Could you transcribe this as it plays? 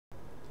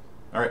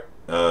Alright,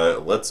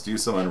 let's do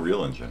some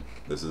Unreal Engine.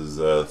 This is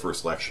the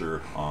first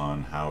lecture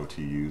on how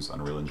to use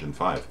Unreal Engine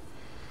 5.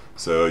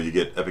 So you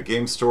get Epic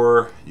Games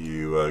Store,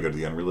 you go to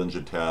the Unreal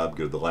Engine tab,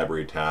 go to the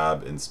Library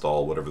tab,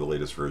 install whatever the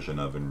latest version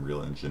of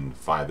Unreal Engine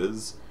 5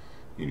 is.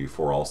 You can do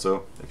 4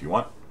 also if you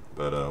want,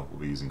 but we'll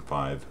be using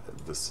 5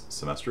 this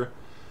semester.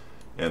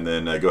 And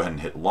then go ahead and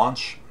hit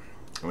Launch.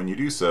 And when you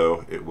do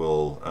so, it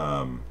will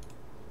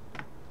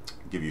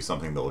give you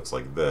something that looks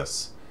like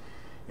this.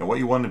 And what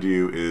you want to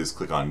do is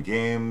click on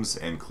Games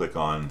and click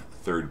on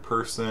Third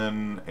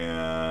Person,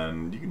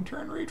 and you can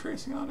turn ray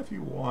tracing on if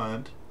you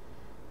want.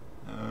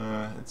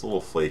 It's a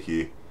little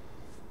flaky.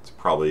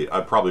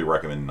 I'd probably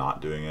recommend not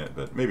doing it,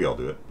 but maybe I'll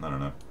do it. I don't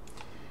know.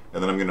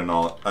 And then I'm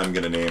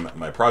gonna name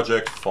my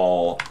project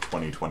Fall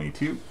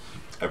 2022.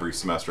 Every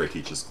semester I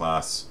teach this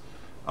class,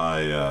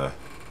 I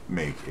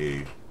make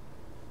a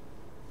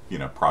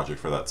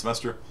project for that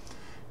semester.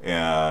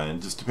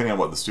 And just depending on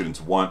what the students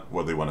want,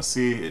 what they want to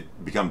see,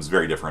 it becomes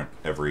very different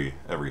every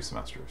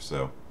semester.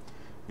 So,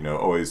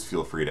 always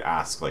feel free to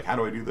ask, like, how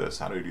do I do this?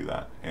 How do I do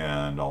that?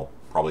 And I'll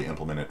probably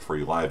implement it for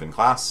you live in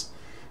class,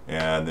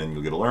 and then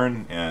you'll get to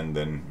learn, and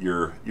then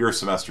your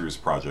semester's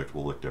project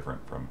will look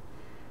different from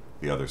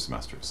the other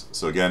semesters.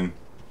 So again,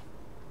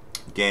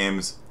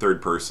 games,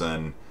 third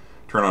person,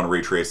 turn on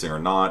ray tracing or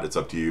not, it's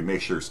up to you.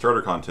 Make sure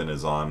starter content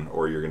is on,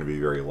 or you're going to be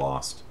very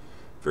lost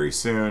very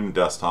soon.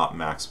 Desktop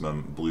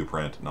maximum,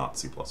 blueprint, not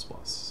C++.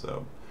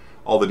 So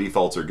all the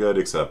defaults are good,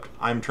 except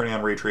I'm turning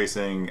on ray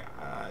tracing.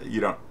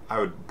 I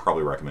would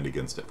probably recommend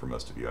against it for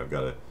most of you. I've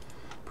got a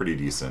pretty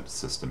decent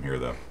system here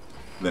though.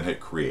 And then hit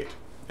create.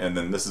 And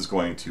then this is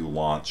going to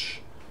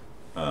launch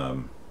a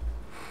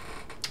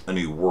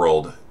new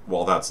world.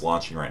 While that's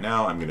launching right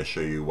now, I'm going to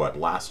show you what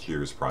last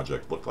year's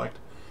project looked like.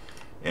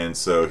 And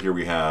so here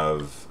we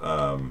have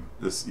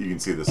this. You can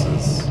see this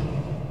is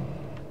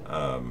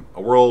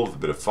a world with a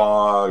bit of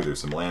fog. There's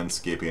some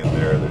landscaping in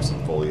there. There's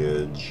some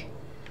foliage,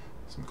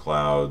 some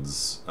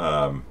clouds.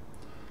 I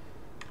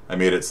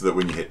made it so that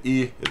when you hit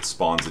E, it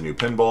spawns a new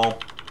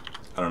pinball.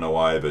 I don't know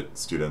why, but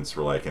students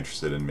were like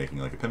interested in making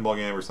like a pinball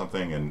game or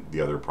something, and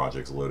the other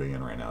project's loading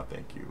in right now.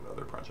 Thank you,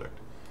 other project.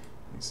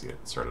 You see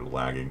it started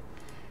lagging.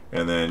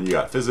 And then you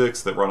got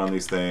physics that run on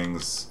these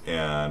things,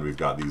 and we've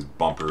got these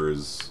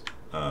bumpers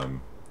that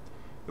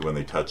when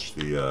they touch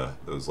the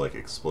those like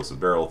explosive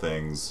barrel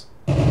things,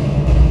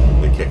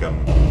 they kick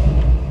them,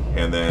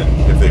 and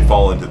then if they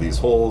fall into these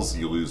holes,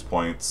 you lose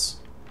points.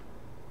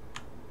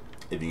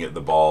 If you get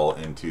the ball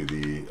into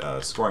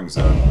the scoring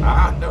zone,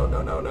 no.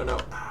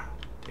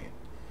 Dang it.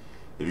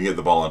 If you get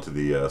the ball into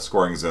the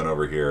scoring zone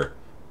over here,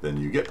 then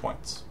you get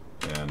points.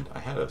 And I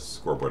had a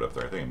scoreboard up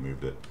there. I think I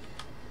moved it.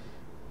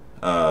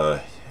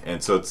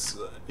 And so it's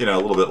a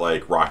little bit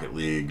like Rocket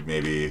League,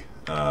 maybe.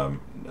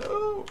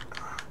 No.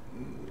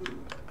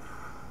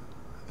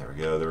 There we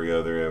go.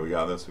 We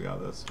got this.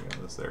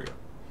 There we go.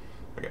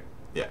 Okay,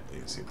 yeah, you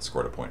can see it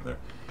scored a point there.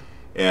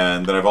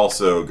 And then I've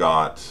also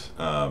got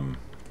the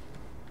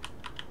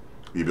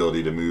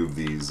ability to move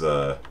these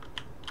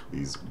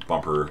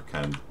bumper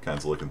kinds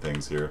of looking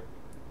things here.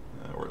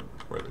 Where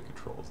are the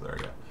controls? There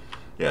we go.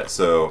 Yeah,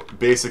 so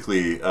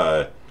basically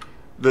the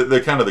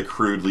kind of the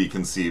crudely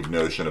conceived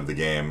notion of the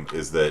game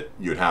is that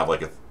you'd have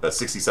like a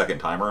 60-second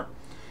timer.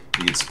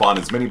 You can spawn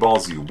as many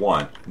balls as you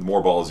want. The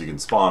more balls you can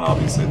spawn,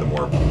 obviously, the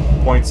more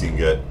points you can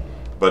get.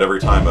 But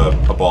every time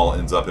a ball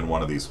ends up in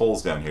one of these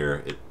holes down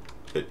here,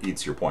 it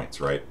eats your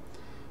points, right?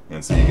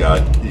 And so you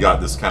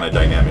got this kind of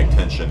dynamic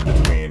tension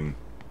between.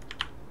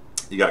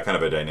 You got kind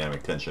of a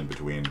dynamic tension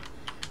between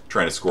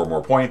trying to score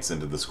more points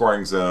into the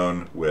scoring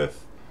zone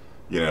with,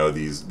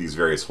 these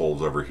various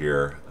holes over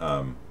here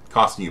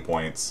costing you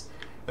points,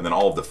 and then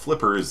all of the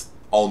flippers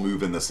all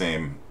move in the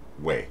same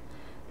way.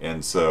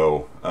 And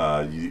so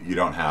you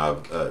don't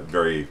have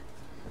very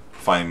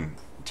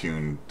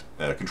fine-tuned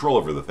control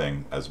over the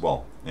thing as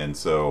well. And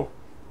so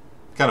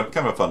kind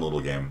of a fun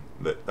little game.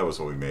 That was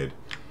what we made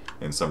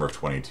in summer of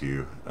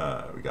 22.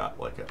 We got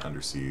like an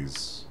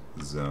underseas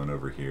zone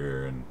over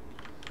here, and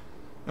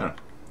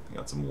we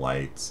got some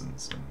lights and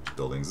some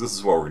buildings. This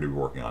is what we're going to be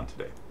working on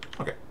today.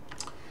 Okay,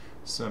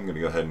 so I'm going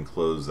to go ahead and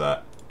close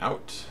that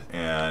out.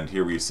 And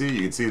here you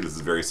can see this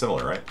is very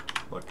similar, right?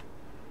 Look.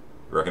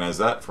 Recognize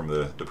that from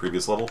the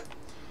previous level?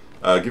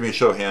 Give me a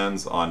show of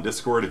hands on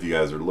Discord if you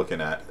guys are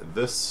looking at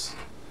this.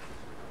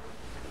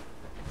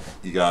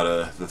 You got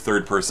the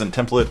third person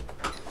template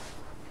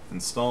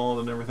installed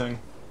and everything.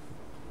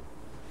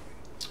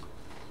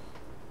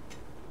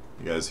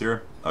 You guys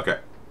here? Okay.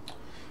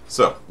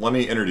 So let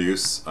me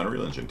introduce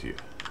Unreal Engine to you.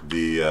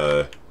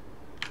 The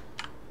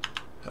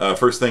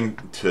first thing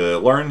to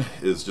learn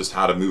is just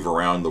how to move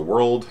around the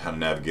world, how to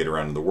navigate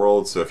around in the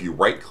world. So if you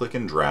right click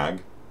and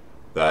drag,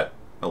 that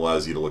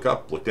allows you to look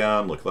up, look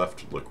down, look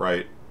left, look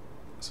right,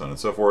 so on and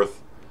so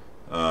forth.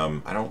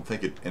 I don't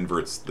think it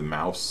inverts the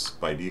mouse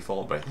by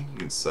default, but I think you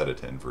can set it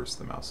to inverse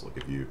the mouse look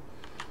if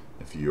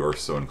you are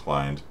so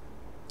inclined.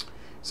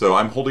 So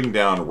I'm holding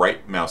down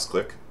right mouse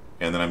click,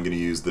 and then I'm going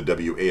to use the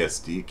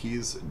WASD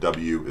keys.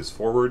 W is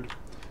forward,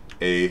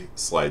 A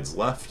slides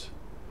left,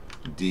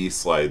 D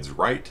slides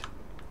right,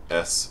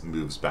 S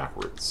moves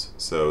backwards.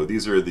 So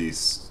these are the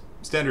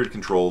standard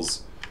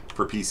controls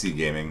for PC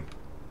gaming.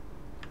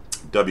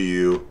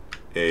 W,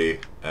 A,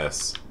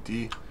 S,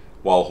 D,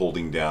 while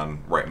holding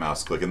down right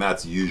mouse click, and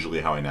that's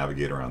usually how I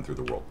navigate around through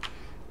the world.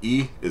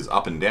 E is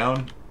up and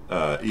down.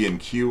 E and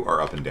Q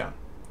are up and down.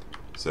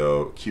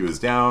 So Q is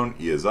down,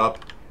 E is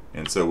up,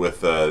 and so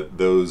with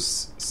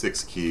those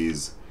 6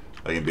 keys,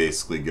 I can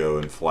basically go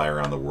and fly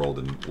around the world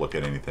and look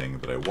at anything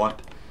that I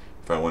want.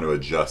 If I want to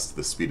adjust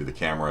the speed of the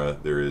camera,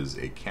 there is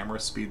a camera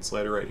speed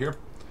slider right here.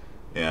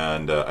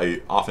 And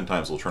I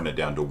oftentimes will turn it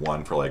down to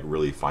 1 for like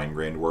really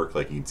fine-grained work.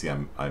 Like you can see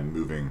I'm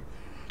moving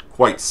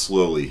quite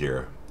slowly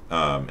here.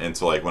 And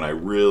so like when I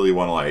really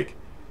want to like,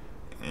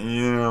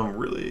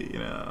 really,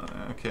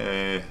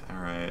 okay, all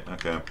right,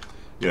 okay.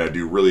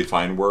 Do really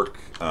fine work,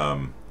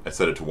 I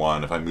set it to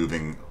 1. If I'm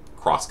moving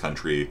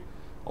cross-country,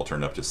 I'll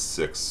turn it up to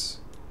 6.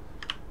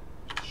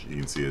 Which you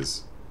can see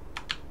is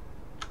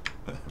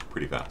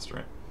pretty fast,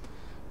 right?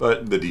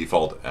 But the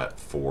default at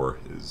 4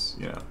 is,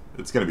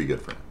 it's going to be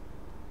good for now.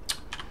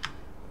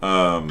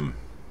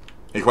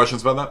 Any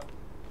questions about that?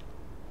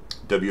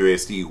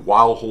 WASD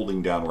while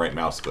holding down right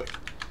mouse click.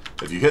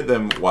 If you hit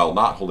them while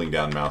not holding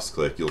down mouse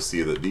click, you'll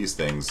see that these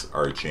things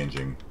are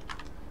changing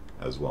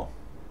as well.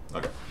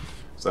 Okay,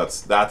 so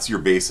that's your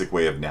basic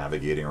way of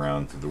navigating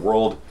around through the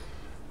world.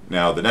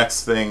 Now the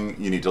next thing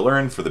you need to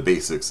learn for the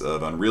basics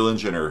of Unreal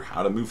Engine are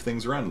how to move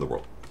things around in the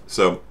world.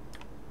 So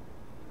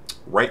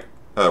right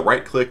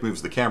click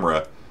moves the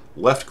camera,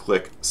 left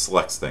click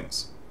selects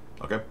things.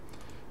 Okay,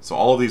 so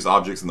all of these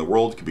objects in the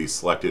world can be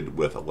selected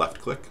with a left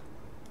click,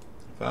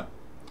 like that.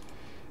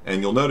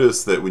 And you'll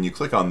notice that when you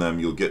click on them,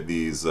 you'll get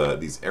these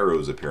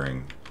arrows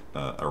appearing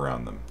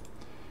around them.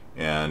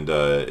 And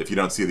if you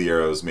don't see the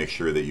arrows, make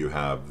sure that you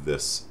have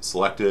this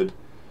selected.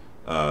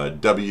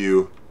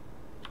 W,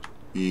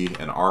 E,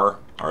 and R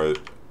are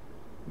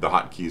the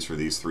hotkeys for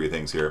these 3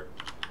 things here.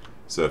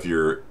 So if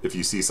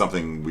you see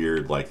something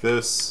weird like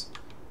this,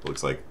 it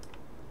looks like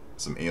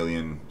some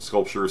alien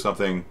sculpture or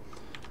something,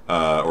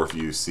 or if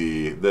you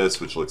see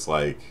this, which looks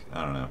like,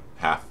 I don't know,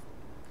 half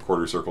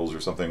quarter circles or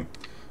something,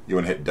 you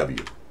want to hit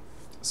W.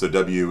 So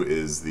W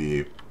is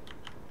the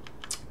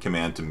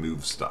command to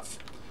move stuff.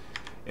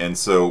 And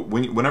so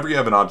whenever you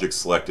have an object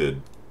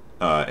selected,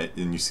 and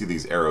you see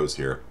these arrows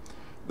here,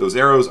 those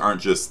arrows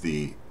aren't just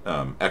the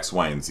X,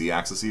 Y, and Z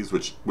axes,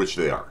 which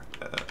they are.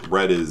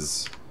 Red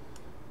is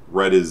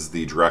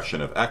the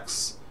direction of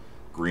X,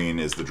 green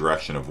is the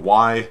direction of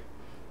Y,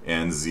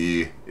 and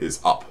Z is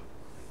up.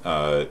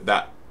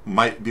 That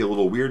might be a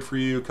little weird for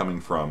you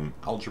coming from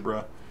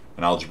algebra.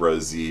 In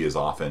algebra, Z is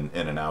often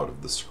in and out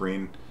of the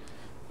screen.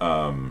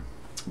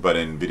 But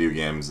in video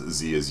games,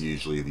 Z is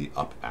usually the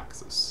up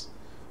axis.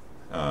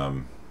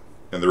 And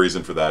the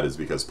reason for that is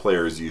because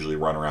players usually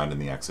run around in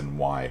the X and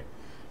Y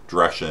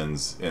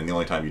directions, and the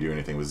only time you do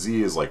anything with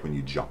Z is like when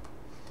you jump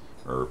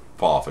or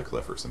fall off a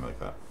cliff or something like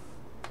that.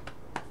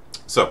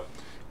 So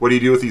what do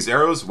you do with these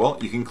arrows? Well,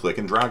 you can click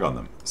and drag on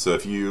them. So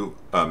if you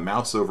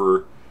mouse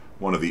over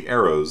one of the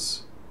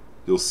arrows,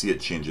 you'll see it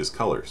changes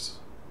colors.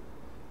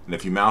 And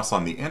if you mouse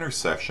on the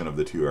intersection of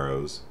the 2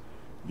 arrows,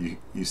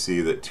 you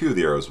see that 2 of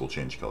the arrows will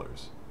change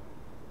colors.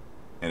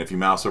 And if you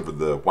mouse over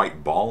the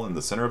white ball in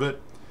the center of it,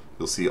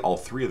 you'll see all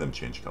 3 of them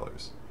change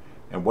colors.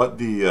 And what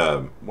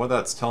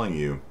that's telling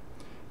you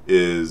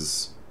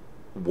is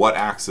what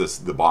axis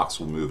the box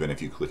will move in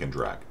if you click and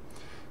drag.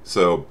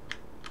 So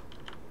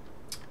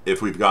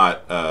if we've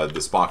got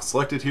this box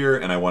selected here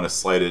and I want to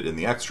slide it in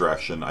the X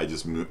direction, I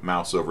just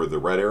mouse over the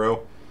red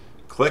arrow,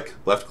 click,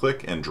 left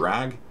click, and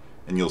drag,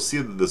 and you'll see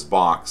that this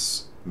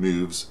box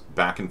moves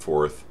back and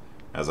forth.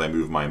 As I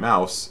move my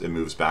mouse, it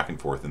moves back and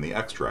forth in the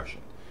X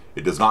direction.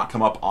 It does not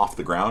come up off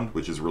the ground,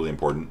 which is really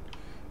important,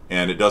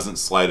 and it doesn't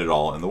slide at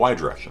all in the Y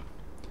direction.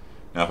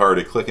 Now if I were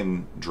to click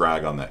and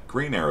drag on that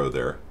green arrow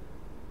there,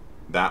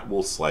 that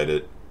will slide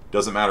it.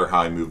 Doesn't matter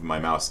how I move my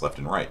mouse left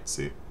and right,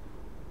 see?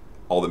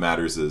 All that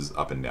matters is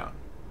up and down,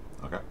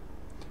 okay?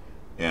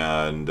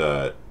 And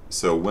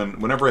so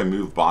whenever I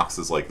move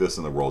boxes like this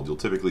in the world, you'll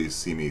typically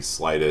see me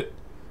slide it,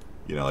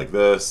 like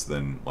this,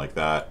 then like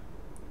that.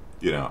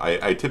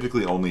 I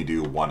typically only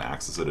do 1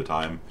 axis at a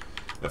time.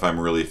 If I'm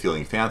really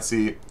feeling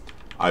fancy,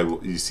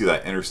 you see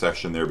that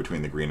intersection there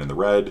between the green and the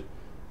red.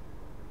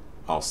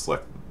 I'll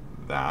select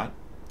that,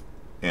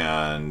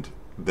 and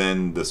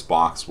then this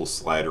box will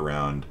slide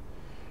around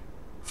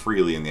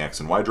freely in the X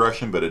and Y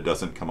direction, but it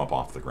doesn't come up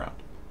off the ground.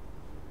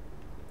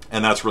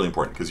 And that's really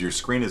important because your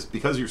screen is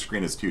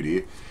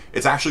 2D,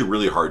 it's actually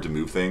really hard to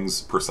move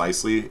things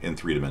precisely in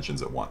 3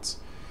 dimensions at once.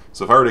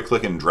 So if I were to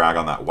click and drag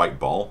on that white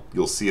ball,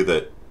 you'll see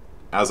that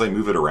as I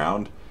move it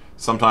around,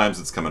 sometimes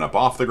it's coming up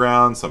off the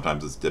ground,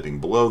 sometimes it's dipping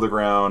below the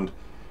ground.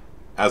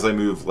 As I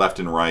move left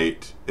and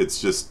right, it's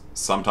just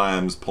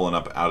sometimes pulling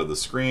up out of the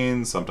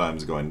screen,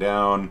 sometimes going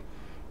down.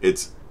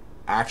 It's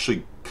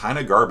actually kind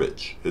of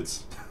garbage.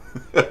 It's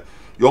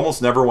you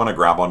almost never want to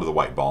grab onto the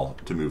white ball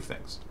to move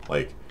things.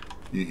 Like,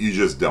 you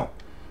just don't.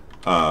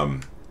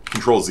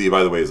 Control Z,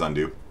 by the way, is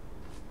undo.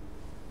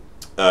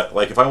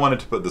 Like if I wanted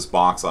to put this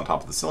box on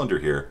top of the cylinder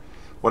here,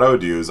 what I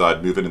would do is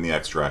I'd move it in the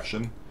X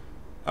direction,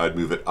 I'd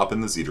move it up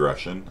in the Z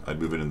direction, I'd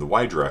move it in the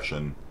Y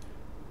direction,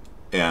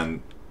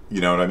 and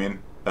you know what I mean?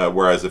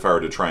 Whereas if I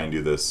were to try and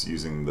do this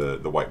using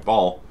the white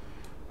ball,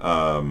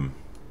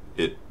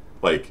 it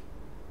like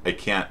I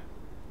can't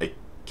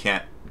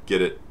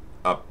get it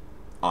up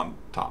on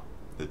top.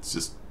 It's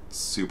just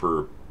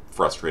super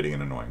frustrating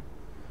and annoying.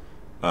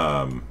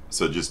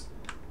 So just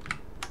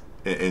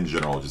in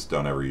general, just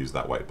don't ever use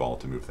that white ball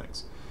to move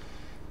things.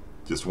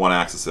 Just one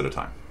axis at a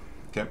time.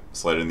 Okay,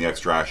 slide in the X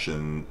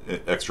direction,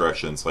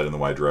 slide in the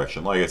Y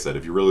direction. Like I said,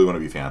 if you really want to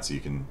be fancy, you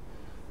can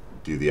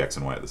do the X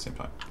and Y at the same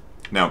time.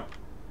 Now,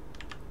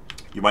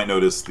 you might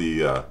notice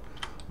the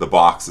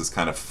box is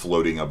kind of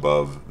floating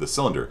above the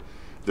cylinder.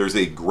 There's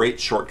a great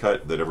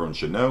shortcut that everyone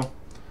should know,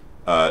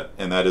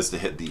 and that is to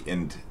hit the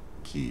End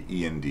key,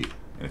 E and D.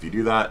 And if you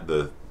do that,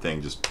 the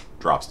thing just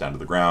drops down to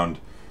the ground.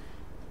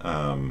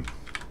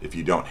 If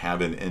you don't have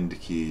an End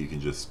key, you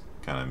can just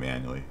kind of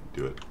manually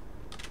do it.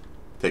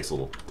 Takes a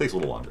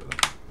little longer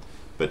though.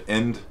 But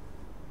End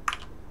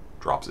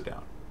drops it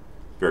down.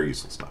 Very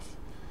useful stuff.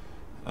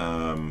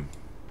 You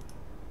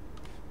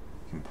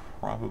can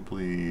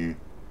probably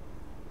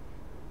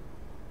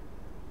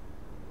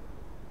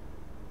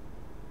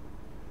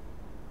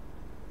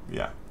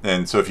yeah.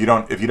 And so if you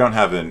don't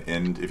have an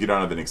End, if you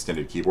don't have an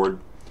extended keyboard,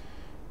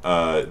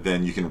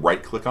 then you can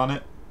right click on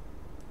it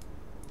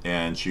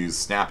and choose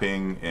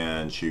snapping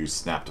and choose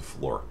snap to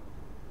floor.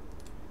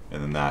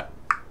 And then that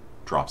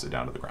drops it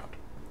down to the ground.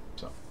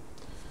 So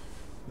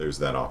there's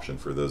that option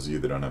for those of you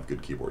that don't have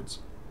good keyboards.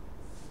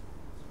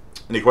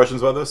 Any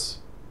questions about this?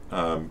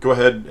 Go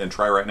ahead and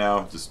try right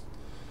now. Just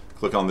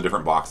click on the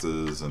different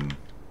boxes and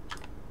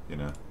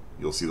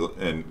you'll see,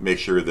 and make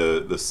sure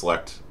the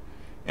select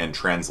and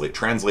translate.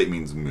 Translate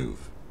means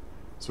move.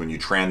 So when you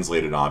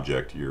translate an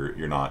object,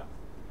 you're not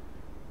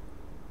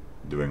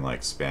doing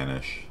like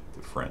Spanish to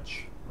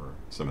French or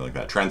something like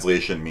that.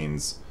 Translation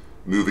means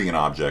moving an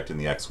object in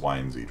the X, Y,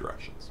 and Z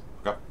directions.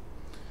 Okay.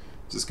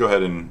 Just go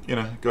ahead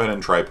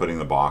and try putting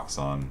the box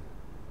on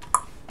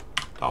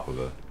top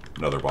of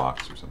another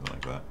box or something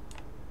like that.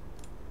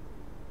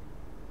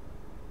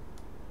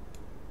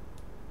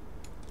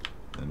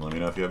 And let me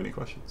know if you have any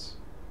questions.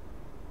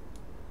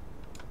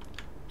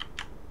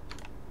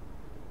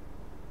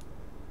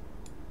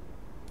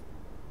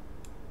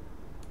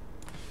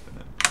 And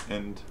then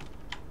End.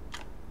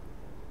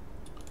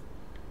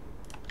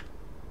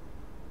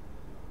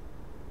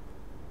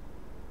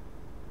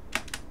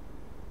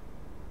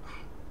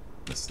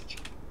 Missed the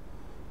jump.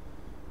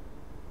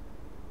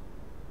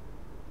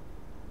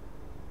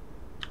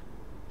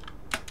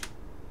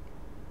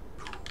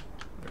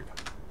 There you go.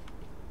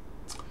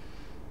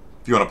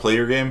 If you want to play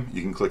your game,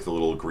 you can click the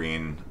little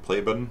green play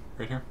button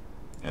right here,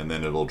 and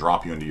then it'll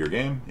drop you into your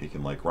game. You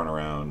can like run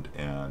around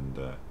and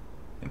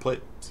play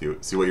it.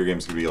 See what your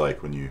game's gonna be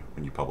like when you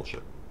publish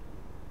it.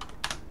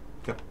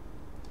 Okay.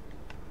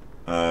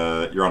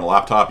 You're on a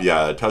laptop.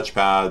 Yeah,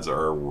 touchpads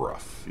are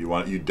rough.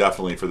 You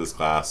definitely, for this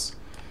class,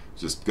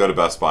 just go to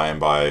Best Buy and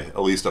buy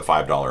at least a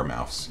 $5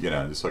 mouse.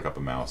 Just hook up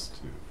a mouse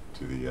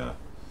to the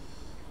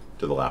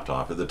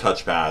laptop. The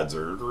touchpads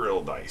are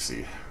real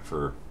dicey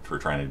for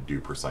trying to do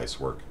precise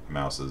work.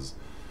 Mouses,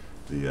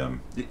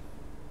 maybe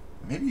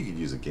you could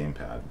use a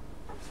gamepad.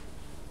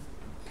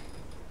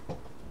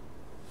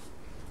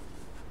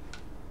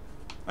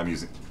 I'm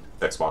using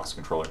Xbox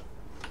controller.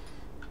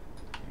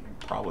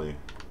 Probably.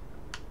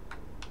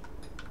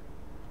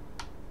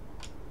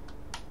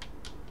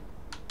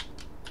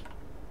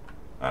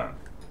 I don't know.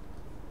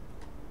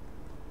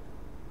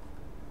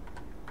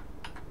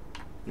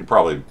 You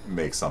probably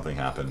make something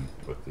happen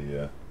with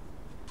the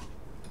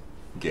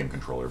game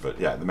controller, but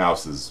yeah, the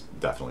mouse is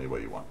definitely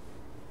what you want.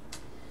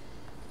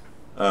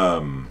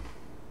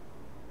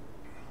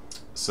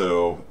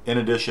 So in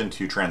addition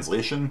to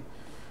translation,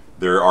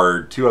 there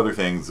are two other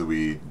things that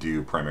we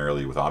do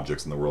primarily with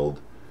objects in the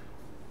world.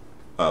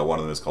 One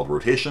of them is called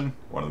rotation,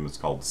 one of them is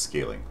called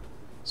scaling.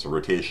 So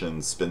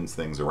rotation spins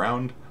things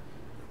around.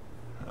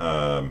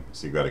 So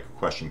you've got a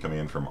question coming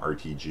in from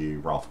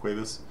RTG Ralph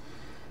Cuevas.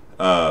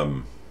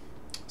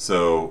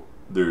 So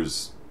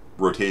there's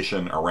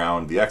rotation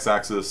around the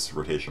x-axis,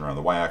 rotation around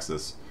the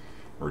y-axis,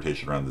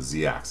 rotation around the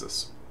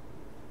z-axis.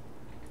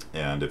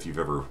 And if you've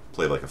ever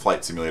played like a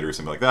flight simulator or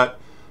something like that,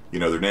 you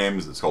know their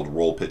names. It's called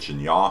roll, pitch,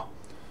 and yaw.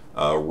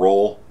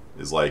 Roll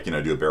is like,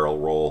 do a barrel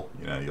roll.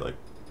 You like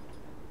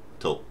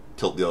tilt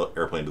the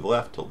airplane to the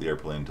left, tilt the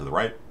airplane to the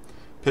right.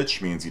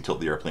 Pitch means you tilt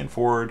the airplane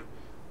forward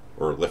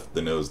or lift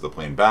the nose of the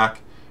plane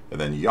back.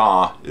 And then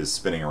yaw is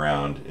spinning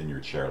around in your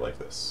chair like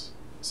this.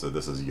 So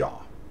this is yaw.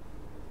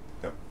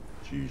 Yep.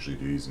 Which you usually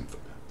do using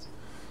footpads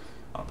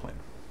on a plane.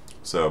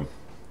 So,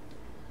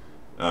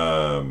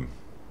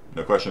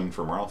 no question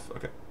from Ralph?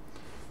 Okay.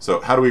 So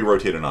how do we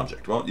rotate an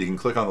object? Well, you can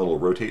click on the little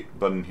rotate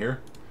button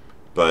here,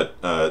 but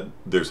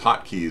there's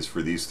hotkeys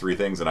for these three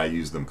things, and I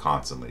use them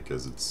constantly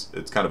because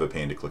it's kind of a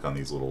pain to click on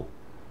these little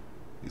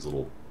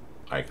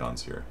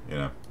icons here,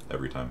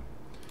 every time.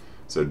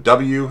 So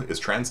W is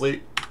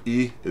translate,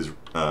 E is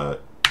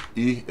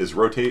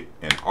rotate,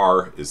 and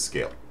R is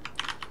scale.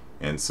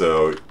 And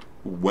so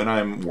when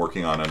I'm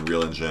working on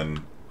Unreal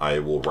Engine, I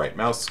will right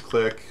mouse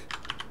click,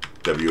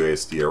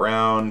 WASD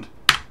around,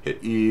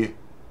 hit E,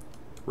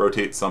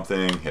 rotate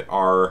something, hit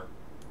R,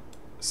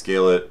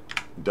 scale it,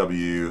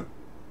 W,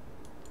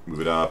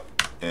 move it up,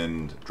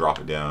 and drop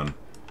it down.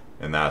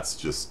 And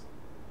that's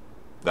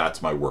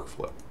my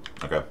workflow,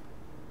 okay?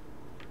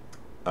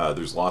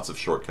 There's lots of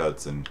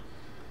shortcuts and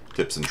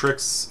tips and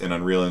tricks in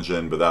Unreal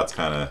Engine, but that's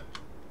kind of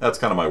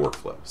my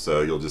workflow.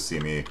 So you'll just see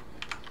me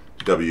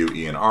W,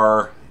 E, and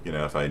R. You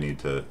know, if I need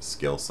to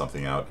scale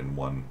something out in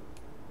one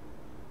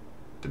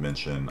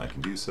dimension, I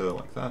can do so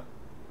like that.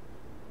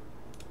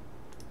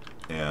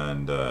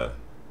 And I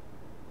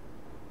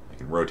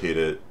can rotate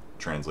it,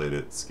 translate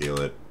it,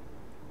 scale it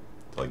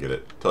till I get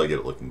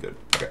it looking good.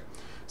 Okay.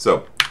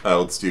 So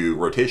let's do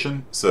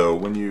rotation. So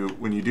when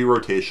you do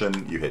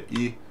rotation, you hit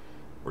E,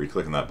 or you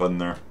click on that button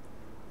there.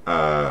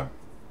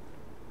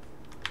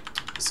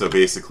 So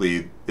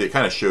basically, it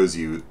kind of shows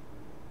you,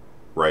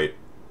 right,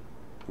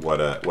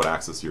 what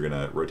axis you're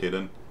gonna rotate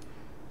in.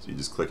 So you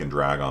just click and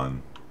drag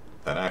on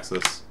that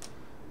axis,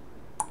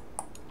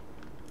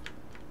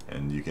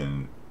 and you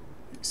can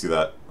see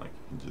that, like,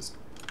 you can just,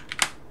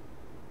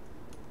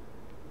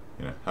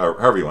 you know,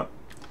 however you want.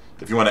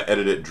 If you want to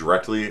edit it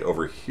directly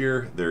over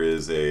here, there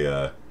is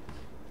a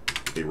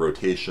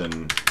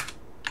rotation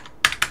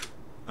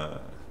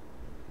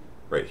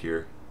right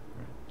here.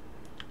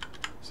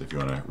 So if you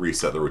want to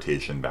reset the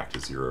rotation back to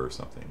 0 or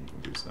something, you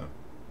can do so.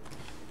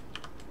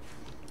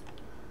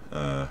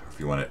 If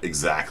you want to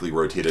exactly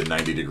rotate it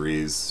 90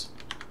 degrees.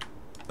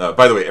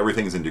 By the way,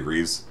 everything's in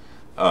degrees.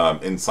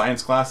 In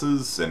science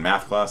classes and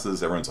math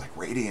classes, everyone's like,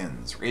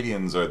 radians.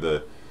 Radians are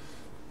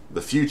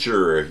the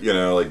future, you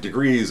know, like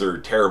degrees are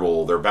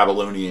terrible. They're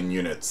Babylonian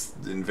units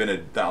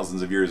invented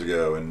thousands of years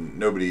ago, and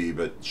nobody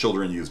but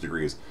children use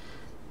degrees.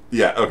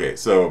 Yeah, okay,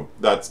 so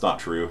that's not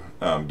true.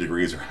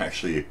 Degrees are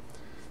actually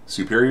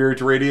superior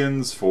to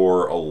radians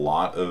for a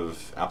lot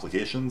of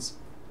applications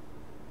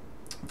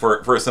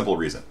for a simple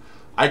reason.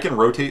 I can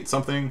rotate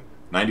something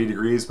 90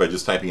 degrees by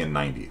just typing in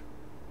 90.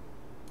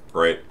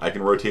 Right? I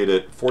can rotate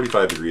it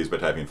 45 degrees by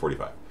typing in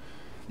 45.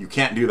 You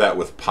can't do that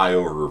with pi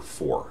over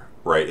 4,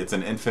 right? It's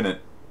an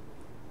infinite,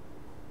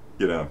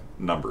 you know,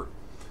 number.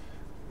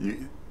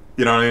 You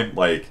know what I mean?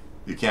 Like,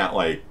 you can't,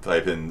 like,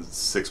 type in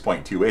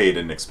 6.28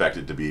 and expect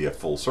it to be a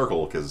full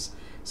circle, because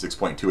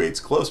 6.28 is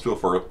close to a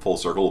full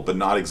circle, but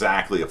not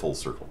exactly a full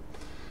circle.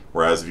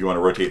 Whereas if you want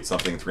to rotate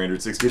something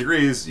 360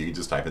 degrees, you can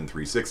just type in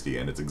 360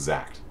 and it's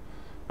exact.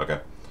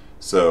 Okay,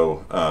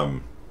 so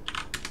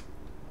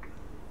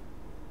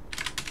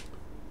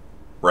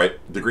right,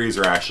 degrees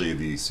are actually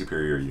the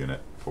superior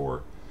unit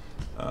for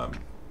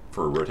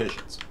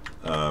rotations.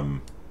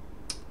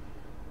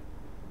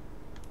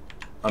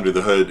 Under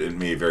the hood, it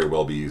may very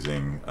well be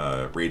using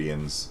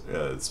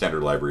radians.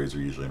 Standard libraries are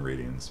usually in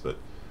radians, but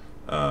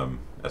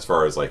as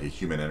far as like a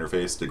human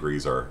interface,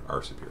 degrees are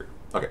superior.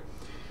 Okay,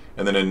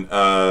 and then in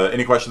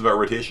any questions about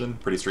rotation?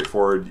 Pretty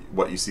straightforward.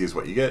 What you see is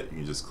what you get. You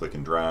can just click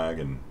and drag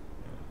and, you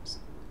know,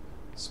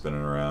 spin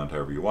it around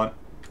however you want.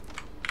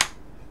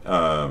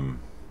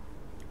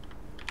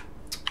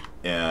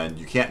 And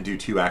you can't do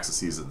two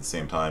axes at the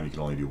same time. You can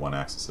only do one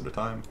axis at a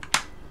time.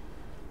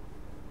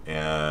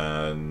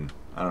 And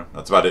I don't know,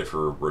 that's about it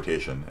for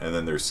rotation. And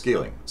then there's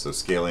scaling. So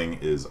scaling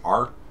is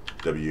R,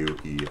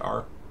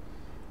 W-E-R.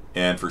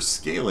 And for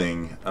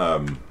scaling,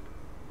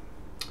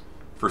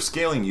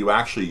 you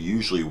actually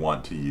usually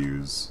want to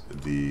use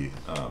the,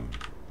 let me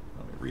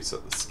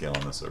reset the scale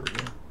on this over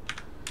here.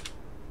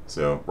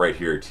 So right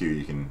here too,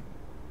 you can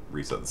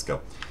reset the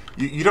scale.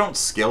 You don't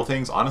scale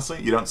things,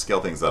 honestly, you don't scale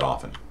things that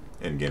often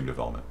in game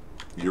development.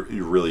 You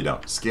really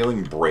don't.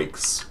 Scaling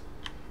breaks,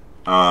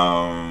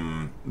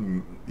 yeah,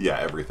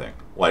 everything.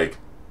 Like,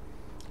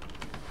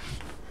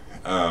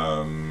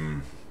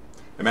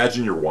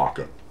 imagine you're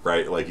walking,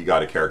 right? Like, you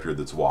got a character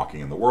that's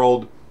walking in the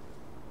world.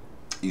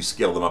 You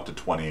scale them up to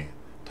 20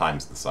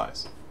 times the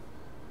size.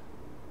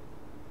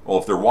 Well,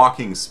 if their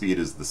walking speed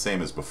is the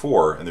same as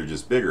before and they're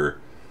just bigger,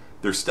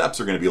 their steps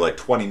are going to be like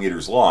 20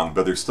 meters long,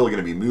 but they're still going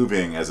to be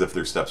moving as if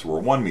their steps were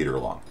 1 meter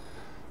long,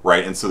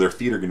 right? And so their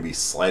feet are going to be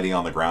sliding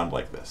on the ground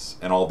like this,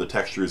 and all the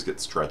textures get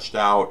stretched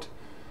out.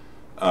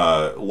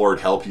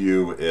 Lord help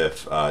you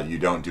if you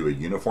don't do a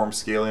uniform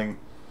scaling.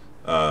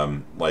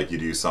 Like you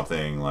do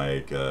something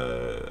like,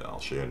 I'll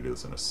show you how to do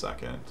this in a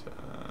second,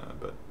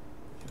 but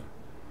you know,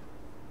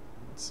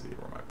 let's see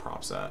where my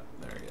prop's at.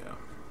 There you go.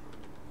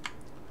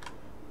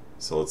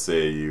 So let's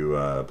say you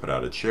put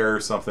out a chair or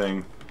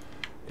something,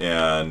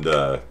 and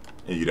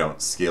you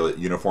don't scale it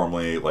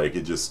uniformly. Like,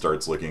 it just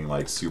starts looking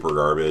like super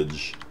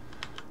garbage.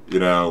 You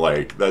know,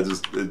 like,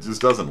 it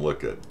just doesn't look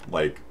good.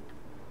 Like,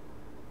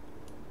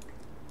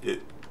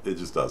 it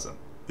just doesn't.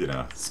 You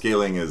know,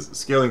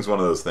 scaling's one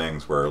of those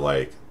things where,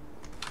 like,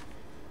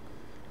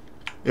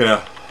 you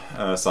know,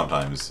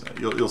 sometimes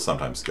you'll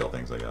sometimes scale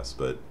things, I guess,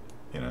 but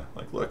you know,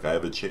 like, look, I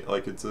have a chair,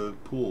 like, it's a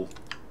pool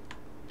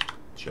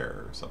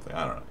chair or something.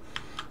 I don't know.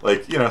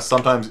 Like, you know,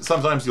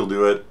 sometimes you'll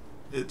do it.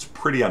 It's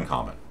pretty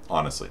uncommon,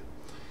 honestly.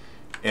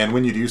 And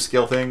when you do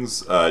scale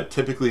things,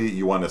 typically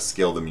you want to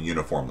scale them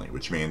uniformly,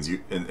 which means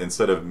you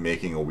instead of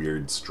making a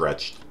weird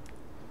stretched,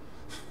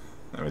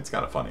 I mean, it's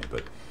kind of funny,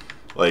 but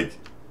like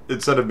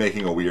instead of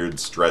making a weird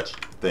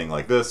stretched thing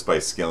like this by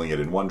scaling it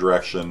in one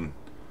direction,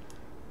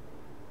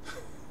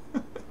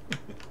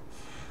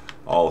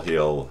 all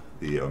hail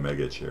the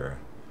Omega chair.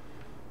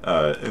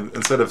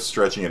 Instead of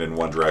stretching it in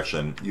one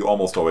direction, you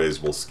almost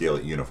always will scale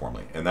it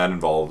uniformly, and that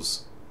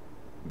involves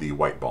the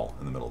white ball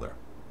in the middle there.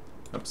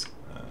 Oops.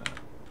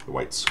 The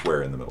white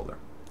square in the middle there.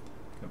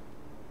 Okay.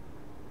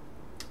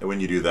 And when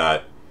you do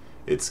that,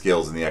 it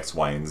scales in the X,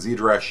 Y, and Z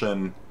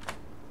direction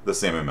the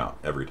same amount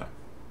every time.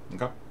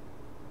 Okay?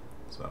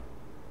 So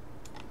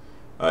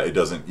it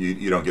doesn't,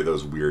 you don't get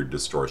those weird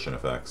distortion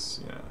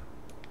effects. Yeah.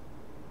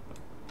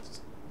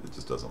 It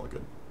just doesn't look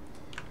good.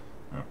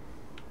 Right.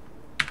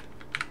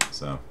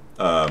 So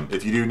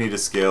if you do need to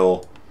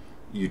scale,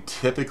 you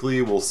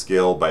typically will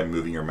scale by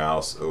moving your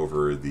mouse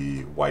over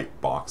the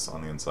white box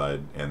on the inside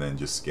and then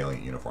just scaling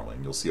it uniformly.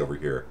 And you'll see over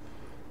here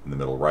in the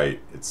middle right,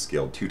 it's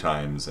scaled 2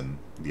 times in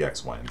the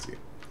X, Y, and Z.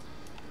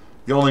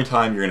 The only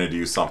time you're going to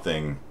do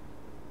something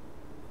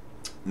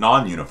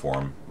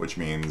non-uniform, which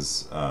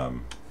means,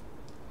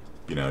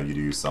 you know, you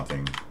do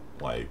something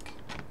like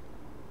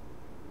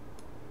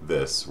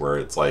this, where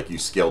it's like you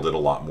scaled it a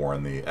lot more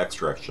in the X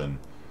direction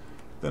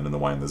than in the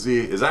Y and the Z,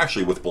 is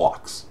actually with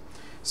blocks.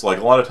 So like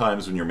a lot of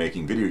times when you're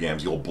making video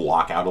games, you'll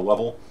block out a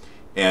level,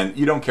 and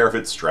you don't care if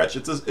it's stretched.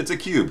 It's a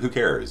cube. Who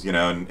cares? You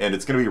know, and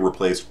it's going to be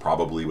replaced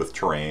probably with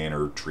terrain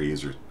or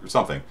trees or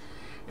something.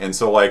 And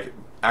so like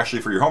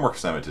actually for your homework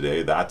assignment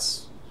today,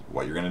 that's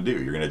what you're going to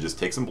do. You're going to just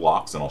take some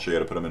blocks, and I'll show you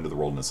how to put them into the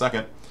world in a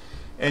second.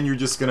 And you're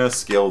just going to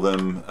scale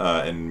them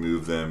and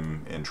move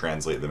them and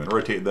translate them and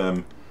rotate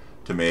them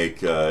to make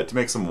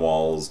some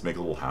walls, make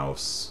a little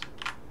house,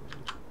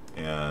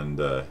 and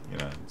you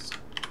know,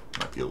 it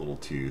might be a little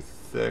too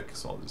thick,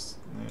 so I'll just,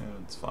 yeah,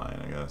 it's fine,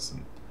 I guess.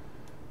 And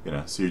you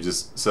know, so you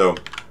just, so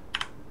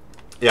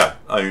yeah,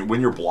 I mean,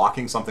 when you're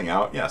blocking something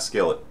out, yeah,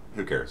 scale it.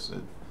 Who cares?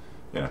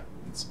 You know,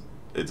 it's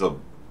a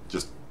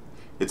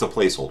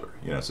placeholder.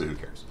 You know, so who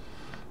cares?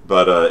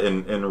 But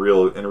in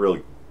real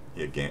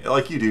game,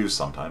 like you do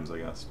sometimes, I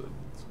guess, but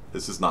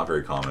it's just not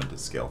very common to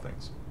scale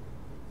things.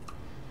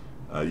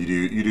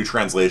 You do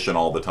translation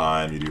all the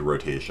time. You do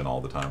rotation all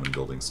the time when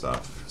building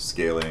stuff.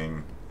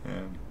 Scaling,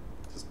 and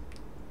just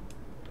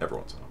every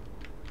once in a while.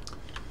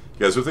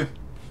 You guys with me?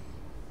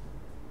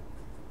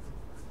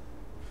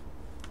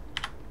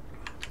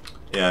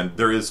 And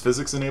there is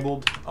physics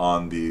enabled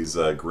on these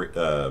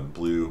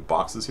blue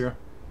boxes here.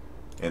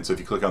 And so if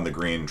you click on the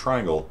green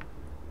triangle,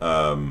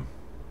 you'll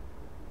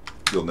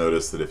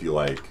notice that if you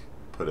like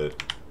put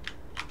it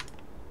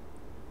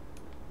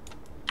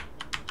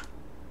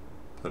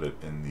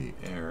in the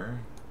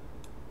air,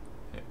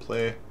 hit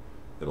play,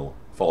 it'll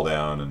fall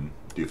down and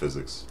do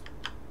physics.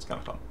 It's kind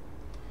of fun.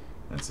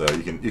 And so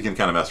you can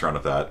kind of mess around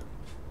with that.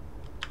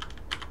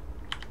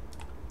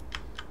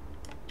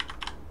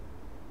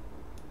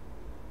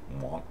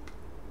 Wonk.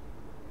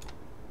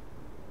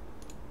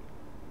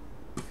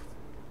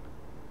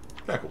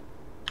 Okay, cool.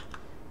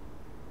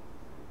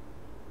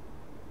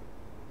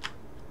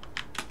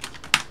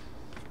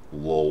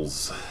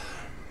 Lols.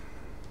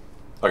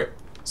 Okay,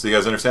 so you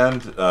guys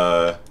understand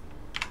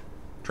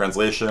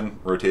translation,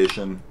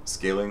 rotation,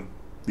 scaling.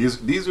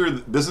 This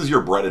is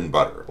your bread and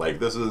butter. Like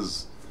this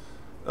is,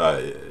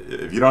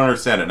 if you don't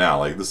understand it now,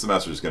 like this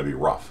semester is going to be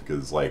rough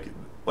because like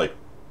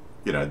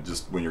you know,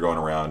 just when you're going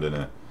around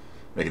and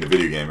making a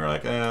video game, you're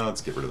like,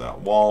 let's get rid of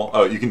that wall.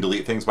 Oh, you can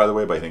delete things, by the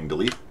way, by hitting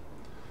delete.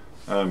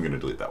 I'm going to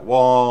delete that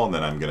wall, and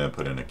then I'm going to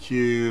put in a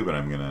cube, and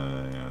I'm going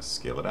to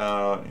scale it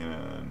out, you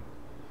know,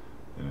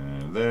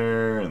 and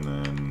there, and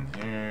then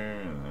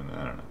here, and then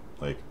I don't know.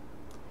 Like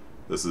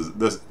this,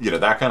 you know,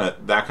 that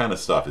kind of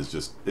stuff is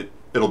just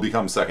it'll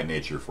become second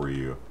nature for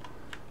you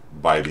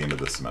by the end of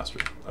this semester.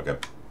 Okay,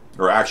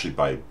 or actually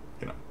by,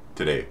 you know,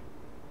 today,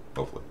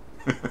 hopefully.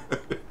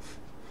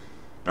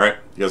 All right,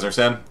 you guys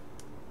understand?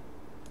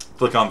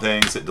 Click on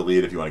things, hit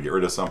delete if you want to get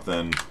rid of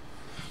something.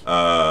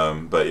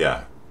 But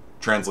yeah,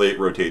 translate,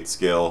 rotate,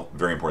 scale,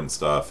 very important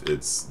stuff.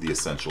 It's the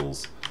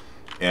essentials.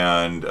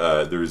 And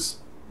there's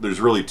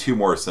really 2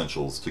 more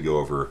essentials to go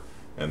over,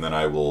 and then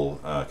I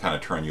will kind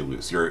of turn you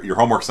loose. Your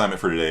homework assignment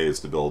for today is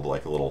to build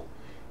like a little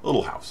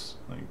house,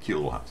 like a cute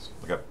little house.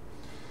 Okay.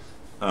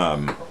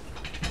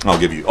 I'll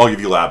give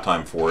you lab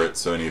time for it.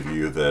 So any of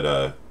you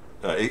that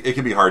it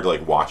can be hard to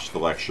like watch the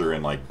lecture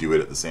and like do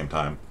it at the same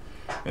time,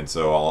 and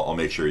so I'll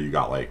make sure you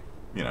got like,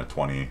 you know,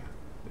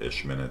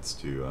 20-ish minutes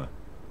to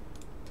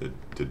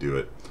do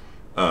it.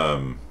 A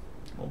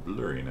little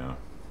blurry now.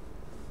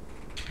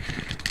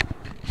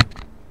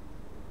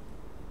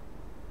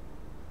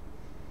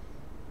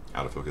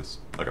 Out of focus.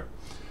 Okay.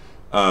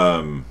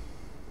 Oh,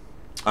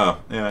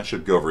 yeah, I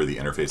should go over the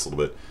interface a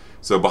little bit.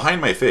 So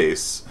behind my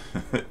face,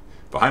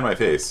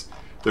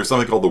 there's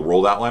something called the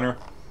world outliner.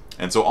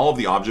 And so all of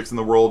the objects in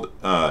the world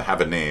have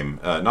a name.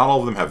 Not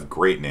all of them have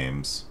great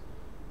names.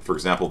 For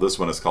example, this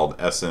one is called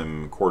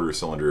SM quarter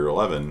cylinder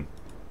 11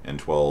 and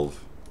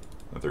 12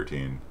 and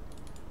 13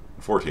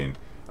 14.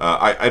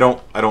 I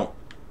don't.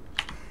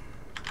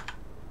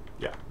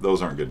 Yeah,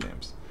 those aren't good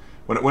names.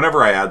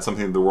 Whenever I add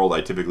something to the world,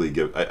 I typically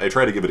I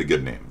try to give it a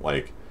good name.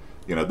 Like,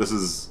 you know, this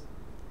is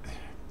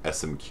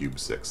SM Cube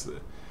 6.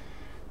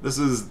 This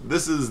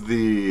is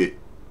the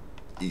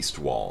East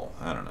Wall.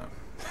 I don't know.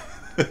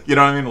 You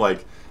know what I mean?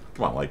 Like,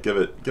 come on, like give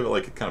it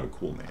like a kind of a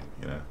cool name,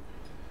 you know.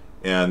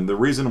 And the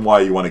reason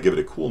why you want to give it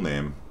a cool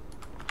name,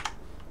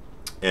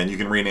 and you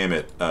can rename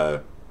it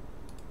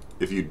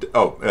if you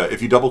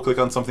double click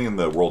on something in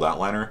the world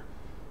outliner,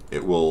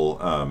 it will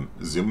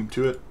zoom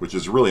to it, which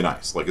is really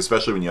nice. Like,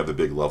 especially when you have a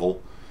big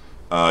level,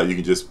 you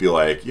can just be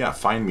like, yeah,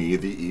 find me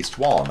the East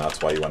Wall, and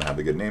that's why you want to have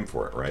a good name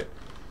for it, right?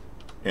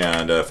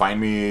 And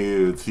find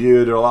me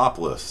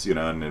Theodoropolis, you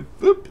know, and then,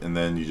 boop, and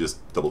then you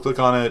just double click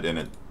on it, and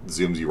it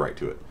zooms you right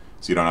to it,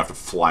 so you don't have to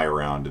fly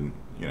around and,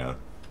 you know,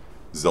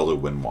 Zelda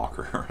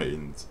Windwalker, right?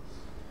 And,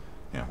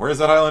 yeah, where is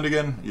that island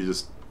again? You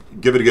just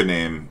give it a good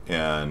name,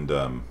 and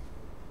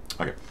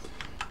okay.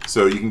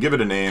 So you can give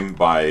it a name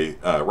by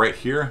right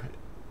here.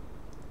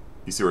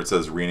 You see where it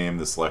says rename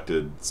the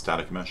selected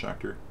static mesh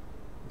actor?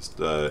 Just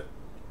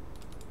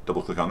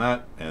double click on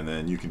that, and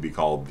then you can be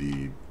called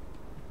the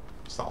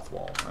South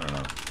Wall. I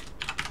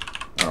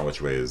don't know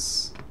which way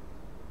is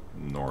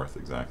north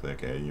exactly.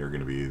 Okay, you're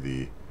going to be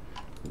the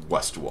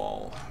West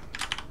Wall.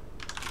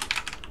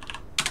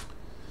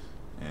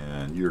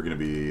 And you're going to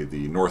be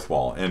the North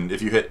Wall. And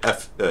if you hit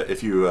hit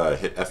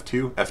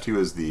F2, F2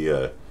 is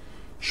the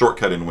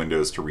shortcut in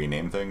Windows to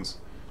rename things.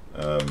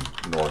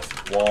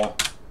 North Wall.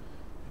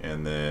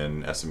 And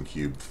then SM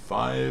Cube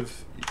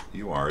 5,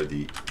 you are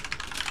the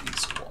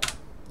East Wall.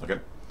 Okay.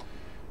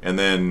 And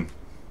then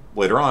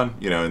later on,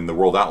 you know, in the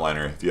world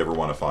outliner, if you ever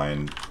want to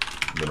find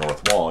the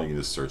North Wall, you can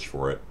just search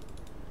for it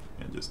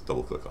and just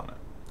double click on it.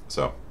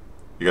 So,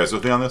 you guys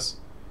with me on this?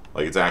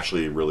 Like, it's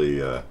actually really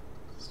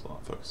still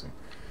not focusing.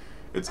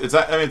 I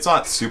mean, it's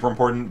not super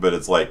important, but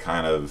it's like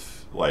kind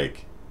of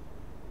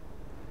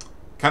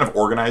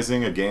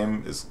organizing a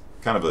game is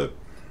kind of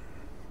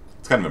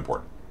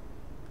important.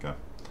 Okay,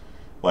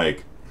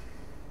 like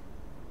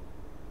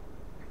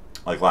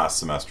last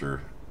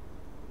semester,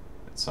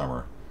 in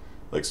summer,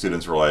 like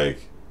students were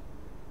like,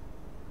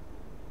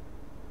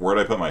 "Where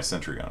did I put my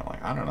sentry gun?" I'm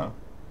like, "I don't know."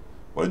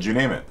 "What did you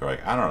name it?" They're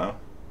like, "I don't know."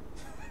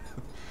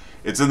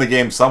 It's in the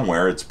game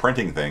somewhere. It's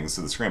printing things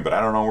to the screen, but I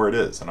don't know where it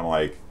is. And I'm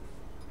like,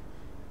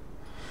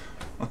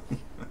 you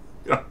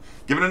know,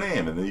 give it a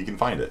name, and then you can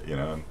find it. You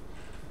know.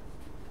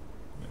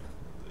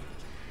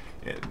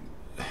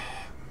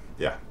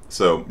 Yeah.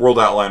 So World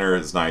Outliner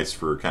is nice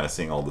for kind of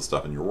seeing all the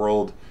stuff in your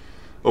world.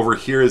 Over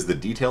here is the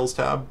Details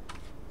tab.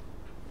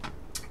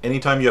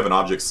 Anytime you have an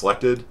object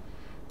selected,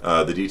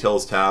 the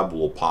Details tab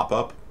will pop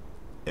up,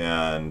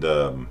 and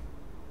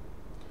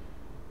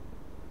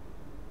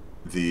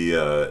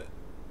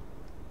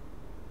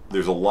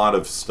there's a lot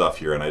of stuff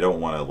here, and I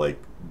don't want to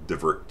like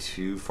divert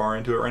too far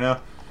into it right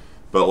now,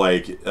 but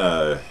like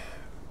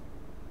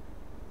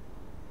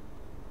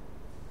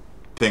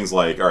things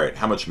like, all right,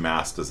 how much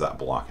mass does that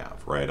block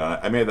have, right?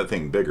 I made that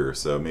thing bigger,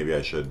 so maybe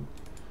I should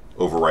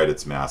overwrite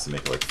its mass and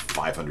make it like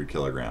 500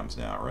 kilograms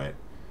now, right?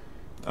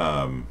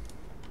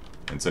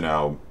 And so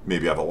now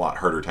maybe I have a lot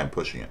harder time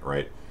pushing it,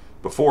 right?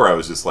 Before I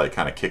was just like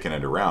kind of kicking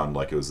it around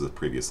like it was the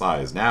previous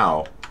size.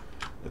 Now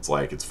it's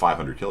like it's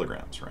 500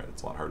 kilograms, right?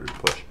 It's a lot harder to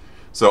push.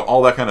 So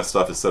all that kind of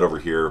stuff is set over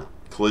here.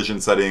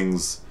 Collision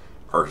settings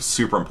are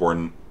super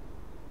important.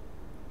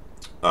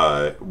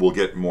 We'll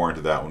get more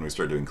into that when we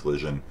start doing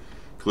collision.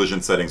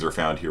 Collision settings are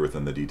found here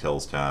within the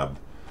Details tab.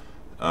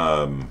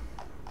 And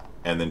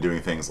then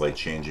doing things like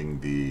changing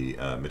the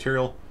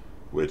material,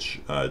 which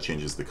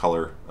changes the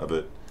color of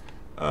it.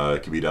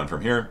 It can be done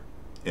from here,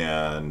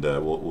 and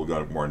we'll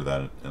go more into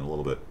that in a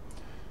little bit.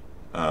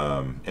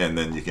 And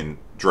then you can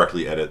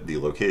directly edit the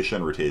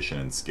location, rotation,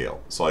 and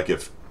scale. So like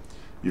if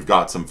you've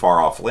got some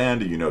far off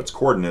land and you know its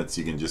coordinates,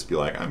 you can just be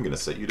like, I'm going to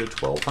set you to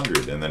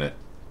 1200, and then it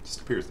just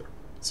appears there.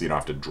 So you don't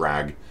have to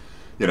drag,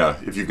 you know,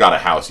 if you've got a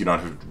house, you don't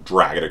have to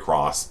drag it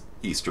across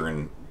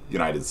eastern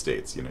United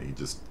States. You know, you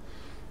just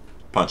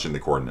punch in the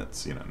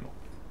coordinates, you know, and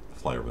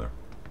fly over there.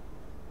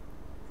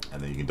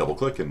 And then you can double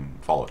click and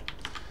follow it.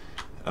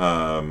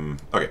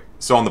 Okay,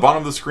 so on the bottom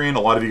of the screen,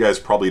 a lot of you guys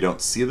probably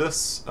don't see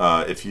this.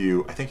 If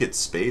you, I think it's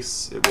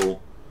space, it will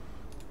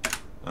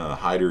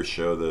hide or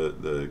show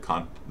the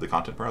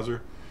content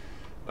browser.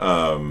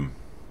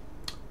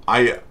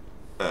 I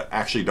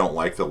actually don't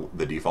like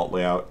the default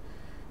layout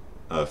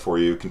for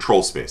you.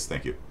 Control space,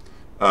 thank you.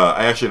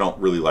 I actually don't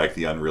really like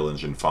the Unreal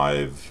Engine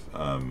 5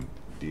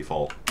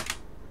 default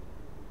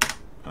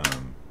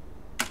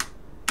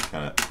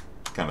kind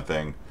of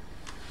thing.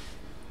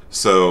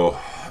 So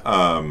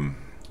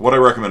what I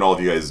recommend all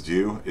of you guys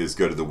do is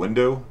go to the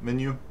window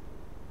menu,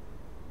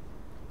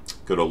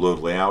 go to load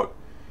layout,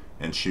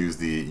 and choose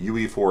the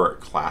UE4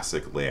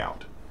 classic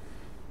layout.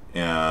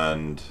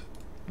 And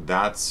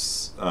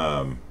that's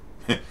and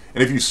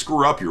if you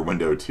screw up your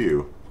window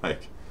too,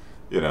 like,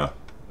 you know,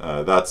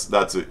 that's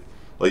it.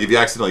 Like if you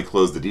accidentally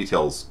close the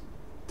Details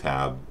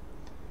tab,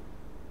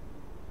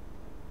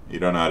 you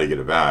don't know how to get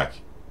it back,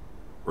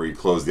 or you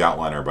close the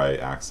outliner by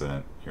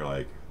accident, you're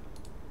like,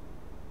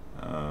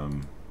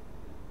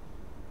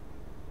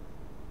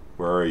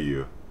 where are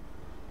you?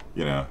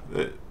 You know,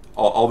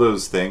 all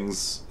those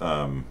things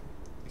can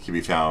be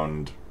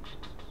found,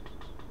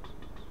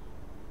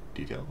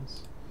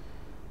 details,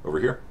 over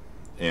here,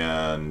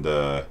 and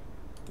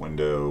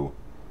window,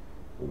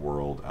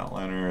 world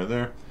outliner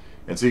there.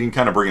 And so you can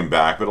kind of bring them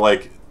back, but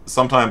like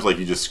sometimes like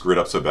you just screw it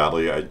up so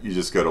badly, you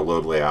just go to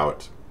load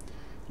layout,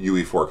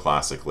 UE4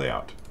 classic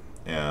layout,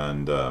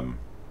 and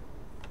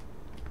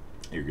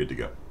you're good to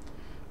go.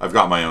 I've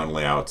got my own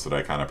layouts that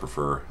I kind of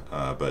prefer,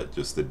 but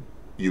just the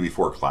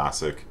UE4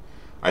 classic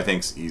I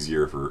think is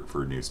easier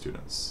for new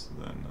students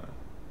than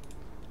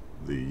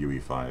the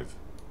UE5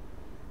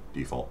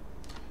 default.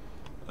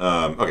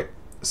 Okay,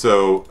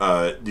 so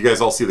do you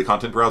guys all see the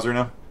content browser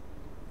now?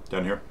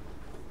 Down here?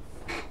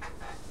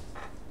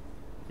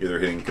 Either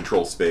hitting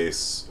Control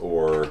Space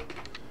or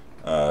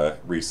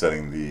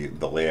resetting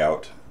the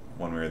layout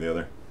one way or the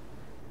other.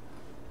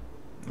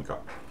 Okay.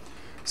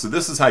 So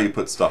this is how you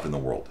put stuff in the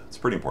world. It's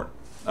pretty important.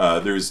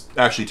 There's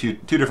actually two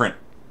different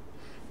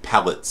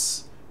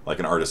palettes, like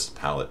an artist's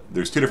palette.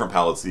 There's two different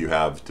palettes that you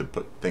have to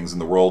put things in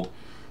the world.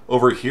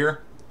 Over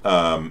here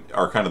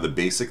are kind of the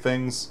basic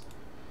things.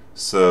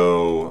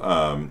 So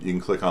you can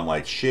click on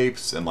like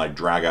shapes and like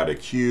drag out a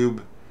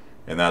cube,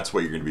 and that's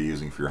what you're going to be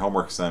using for your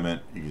homework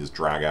assignment. You can just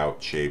drag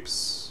out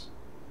shapes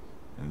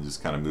and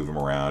just kind of move them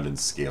around and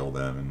scale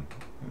them.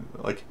 And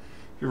like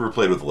if you've ever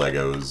played with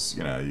Legos,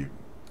 you know, you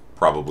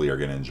probably are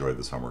going to enjoy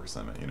this homework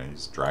assignment. You know, you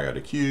just drag out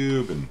a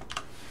cube and,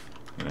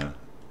 you know,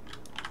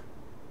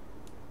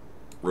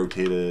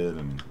 rotate it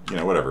and, you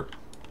know, whatever.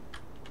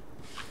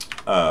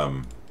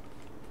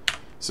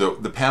 So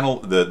the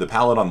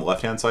palette on the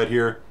left-hand side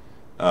here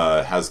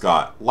has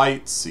got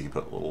lights, so you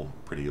can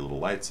put pretty little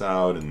lights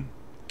out and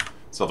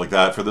stuff like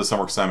that. For this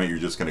homework assignment, you're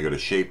just going to go to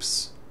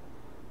shapes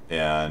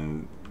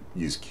and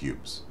use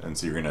cubes. And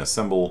so you're going to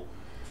assemble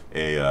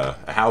a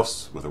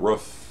house with a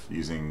roof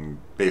using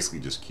basically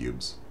just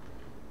cubes.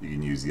 You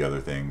can use the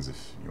other things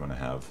if you want to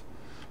have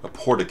a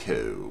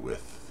portico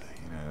with,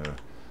 you know,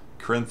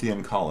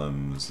 Corinthian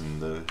columns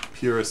and the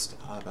purest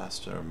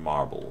alabaster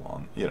marble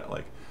on, you know,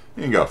 like,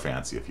 you can go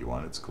fancy if you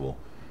want. It's cool.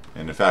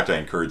 And in fact, I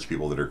encourage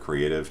people that are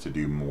creative to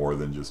do more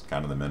than just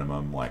kind of the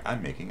minimum. Like,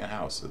 I'm making a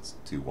house. It's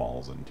 2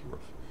 walls and 2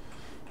 roof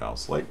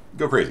tiles. Like,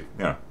 go crazy.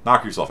 You know,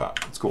 knock yourself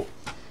out. It's cool.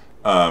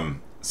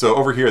 So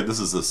over here, this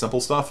is the simple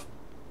stuff.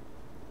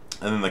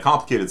 And then the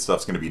complicated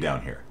stuff's going to be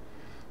down here.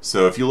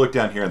 So if you look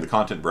down here in the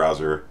content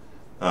browser,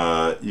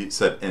 you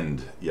said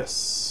end.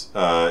 Yes.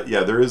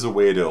 Yeah, there is a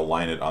way to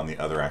align it on the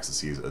other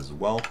axes as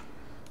well.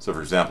 So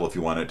for example, if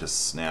you wanted to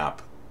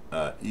snap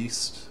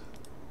east,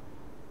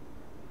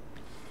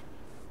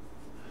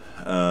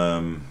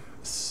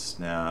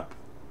 snap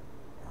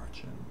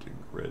margin to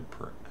grid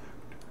per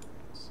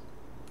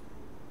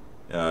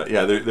actors.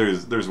 Yeah,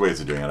 there's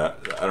ways of doing it. I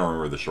don't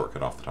remember the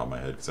shortcut off the top of my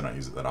head because I don't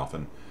use it that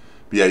often.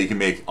 But yeah, you can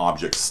make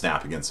objects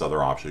snap against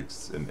other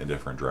objects in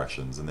different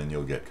directions, and then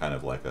you'll get kind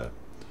of like a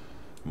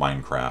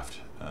Minecraft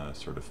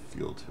sort of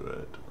feel to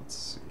it. Let's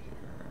see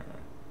here.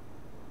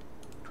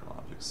 Control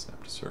objects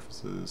snap to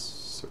surfaces,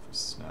 surface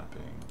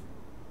snapping.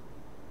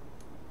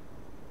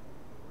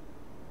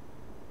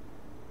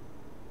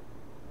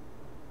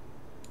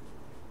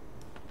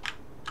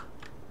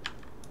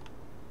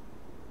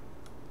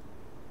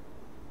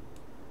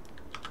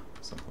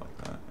 Something like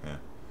that, yeah.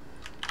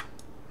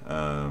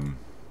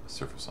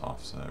 Surface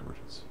offset,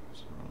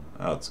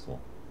 oh, that's cool.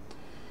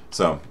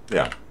 So,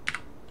 yeah.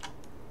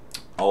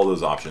 All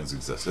those options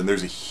exist. And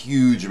there's a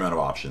huge amount of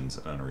options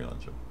in Unreal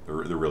Engine. There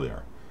really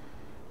are.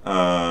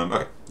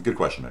 Okay, good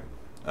question, Meg.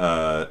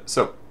 Yeah.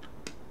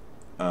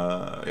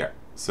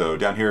 So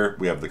down here,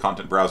 we have the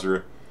content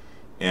browser.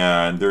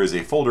 And there is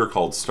a folder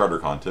called Starter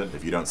Content.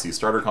 If you don't see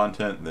Starter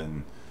Content,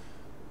 then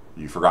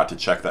you forgot to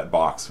check that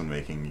box when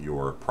making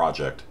your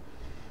project.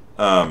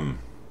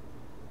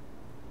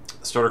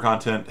 Starter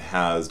Content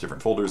has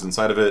different folders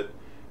inside of it.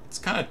 It's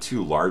kind of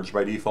too large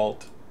by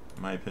default,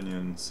 in my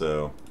opinion.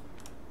 So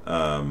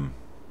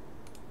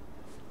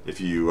if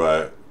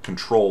you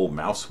control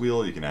mouse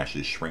wheel, you can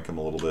actually shrink them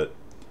a little bit,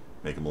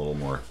 make them a little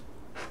more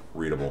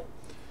readable.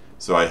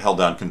 So I held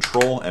down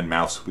Control and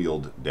mouse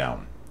wheeled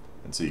down.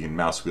 And so you can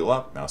mouse wheel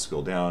up, mouse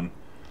wheel down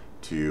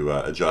to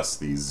adjust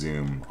the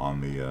zoom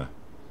on the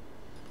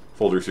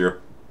folders here.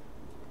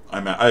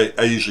 I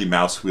usually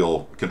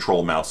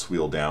control mouse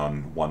wheel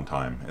down one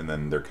time, and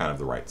then they're kind of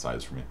the right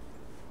size for me.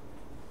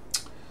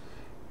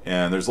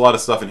 And there's a lot of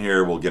stuff in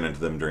here. We'll get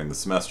into them during the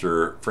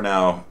semester. For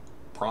now,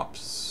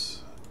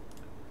 props.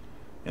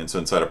 And so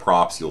inside of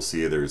props, you'll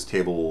see there's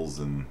tables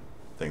and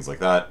things like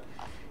that.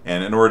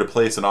 And in order to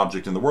place an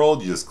object in the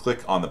world, you just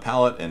click on the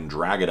palette and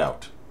drag it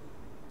out.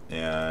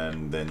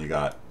 And then you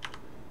got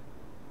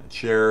a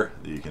chair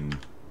that you can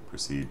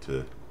proceed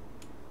to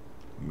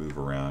move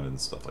around and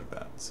stuff like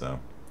that. So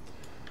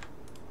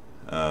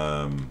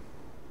oh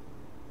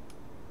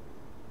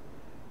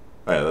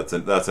yeah,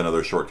 that's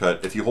another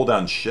shortcut. If you hold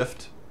down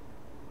Shift,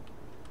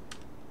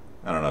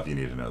 I don't know if you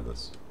need to know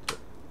this.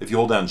 if you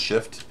hold down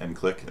Shift and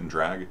click and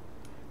drag,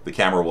 the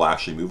camera will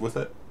actually move with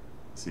it.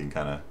 So you can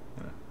kind of,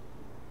 you know,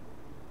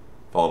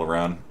 follow it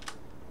around.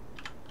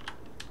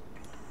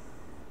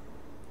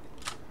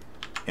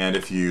 And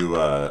if you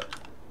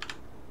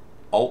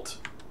hold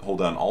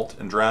down Alt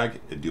and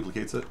drag, it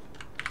duplicates it.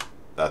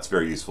 That's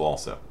very useful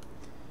also.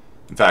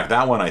 In fact,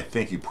 that one I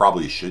think you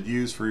probably should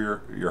use for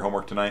your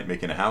homework tonight,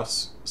 making a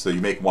house. So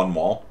you make one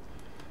wall,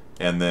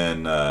 and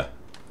then,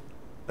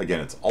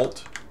 again, it's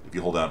Alt. If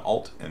you hold down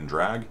Alt and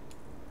drag,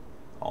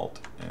 Alt,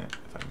 and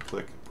if I can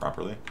click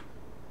properly,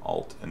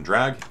 Alt and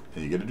drag,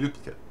 and you get a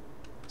duplicate.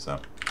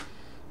 So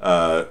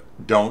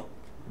don't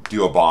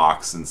do a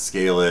box and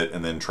scale it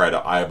and then try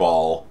to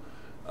eyeball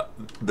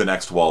the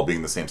next wall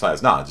being the same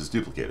size. Nah, just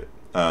duplicate it.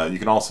 You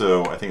can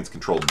also, I think it's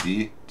Control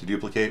D to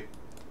duplicate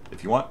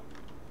if you want.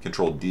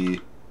 Control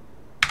D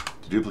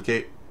to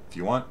duplicate if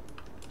you want.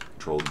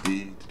 Control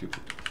D to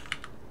duplicate.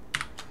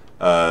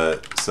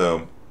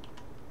 So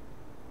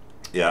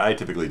yeah, I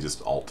typically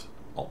just Alt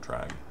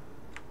drag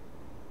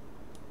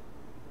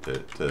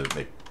to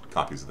make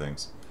copies of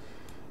things.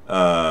 Make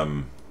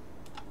a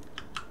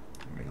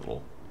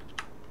little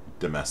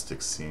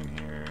domestic scene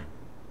here.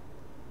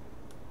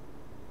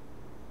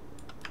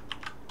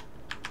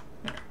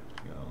 There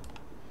you go.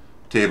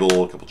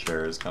 Table, a couple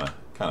chairs, kind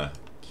of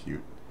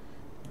cute.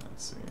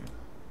 Let's see.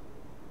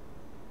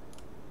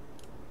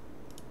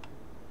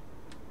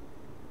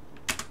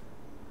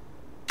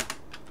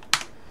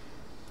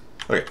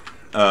 Okay.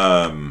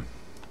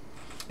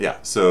 Yeah.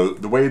 So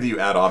the way that you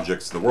add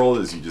objects to the world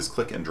is you just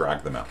click and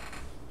drag them out.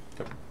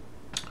 Okay.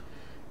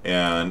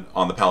 And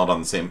on the palette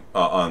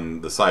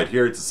on the side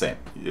here, it's the same.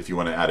 If you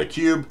want to add a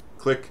cube,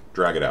 click,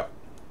 drag it out.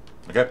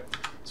 Okay.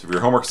 So for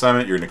your homework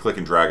assignment, you're going to click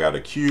and drag out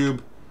a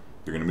cube.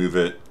 You're going to move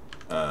it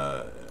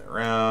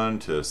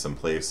around to some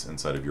place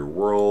inside of your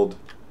world,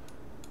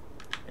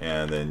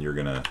 and then you're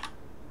going to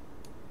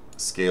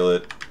scale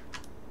it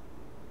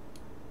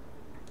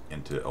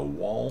into a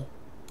wall.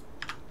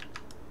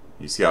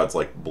 You see how it's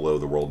like below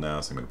the world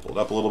now, so I'm going to pull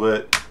it up a little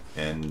bit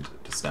and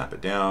to snap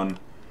it down,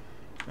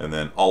 and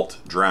then Alt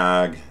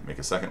drag, make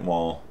a second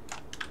wall,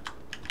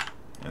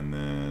 and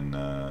then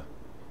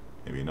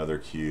maybe another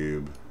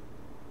cube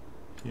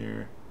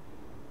here.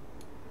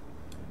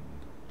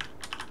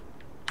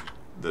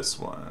 This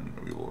one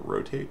we will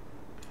rotate,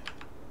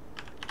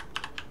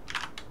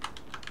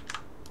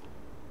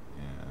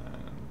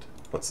 and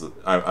what's the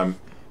I'm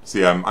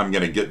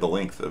going to get the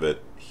length of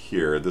it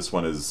here. This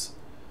one is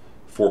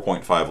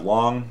 4.5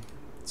 long,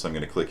 so I'm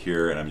going to click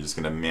here and I'm just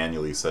going to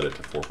manually set it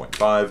to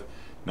 4.5.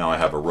 Now I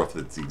have a roof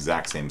that's the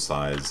exact same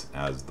size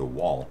as the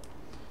wall,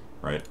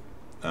 right?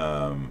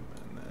 And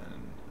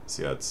then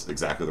see how it's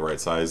exactly the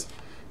right size.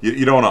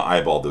 You don't want to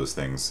eyeball those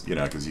things, you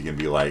know, because you can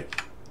be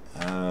like,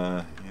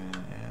 yeah,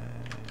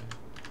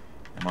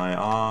 am I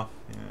off?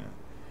 Yeah.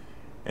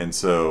 And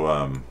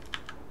so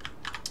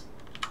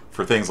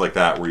for things like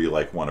that where you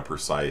like want a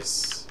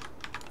precise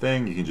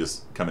thing, you can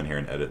just come in here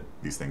and edit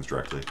these things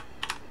directly.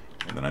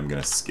 And then I'm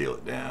going to scale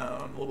it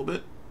down a little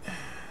bit. And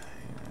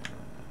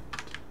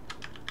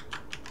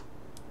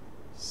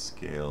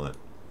scale it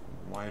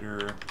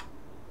wider.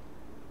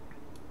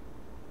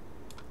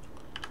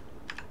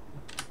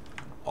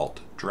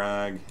 Alt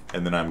drag.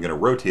 And then I'm going to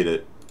rotate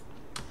it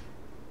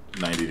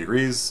 90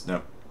 degrees.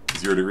 No,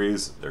 0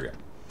 degrees. There we go.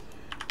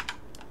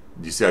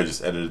 Do you see I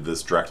just edited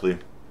this directly?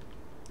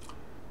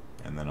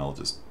 And then I'll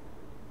just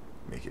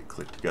make it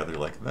click together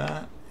like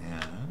that.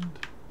 And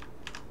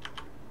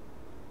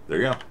there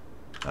you go.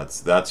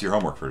 That's your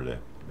homework for today,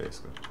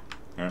 basically.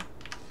 All right.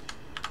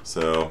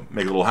 So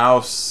make a little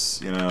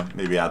house, you know,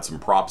 maybe add some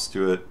props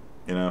to it,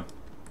 you know.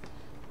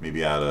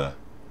 Maybe add a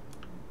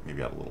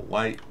little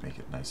light, make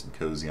it nice and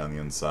cozy on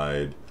the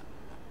inside.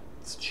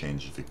 Let's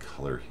change the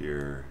color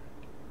here.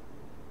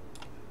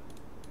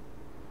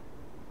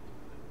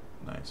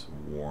 Nice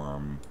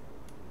warm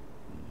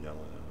yellow.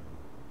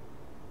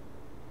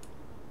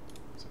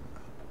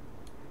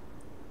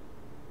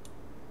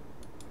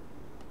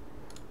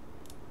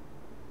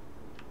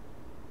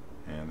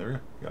 And there we go,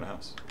 we got a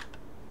house.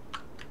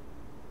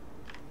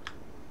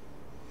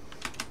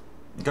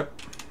 Okay,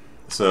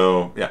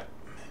 so yeah,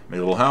 make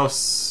a little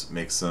house,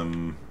 add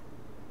some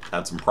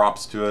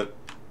props to it,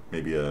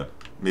 maybe a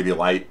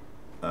light.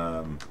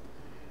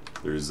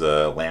 There's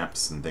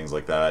lamps and things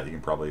like that you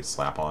can probably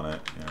slap on it.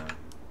 Yeah, I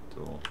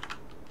don't know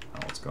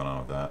what's going on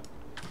with that.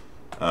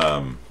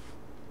 Probably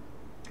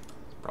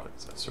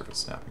because that surface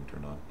snapping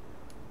turned on.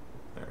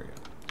 There we go.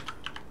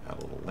 Add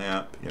a little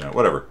lamp, you know,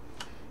 whatever.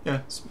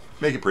 Yeah,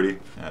 make it pretty.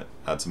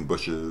 Add some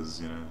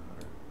bushes, you know.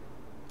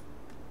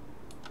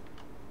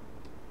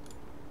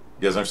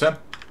 You guys understand?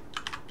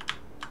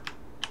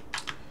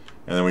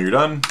 And then when you're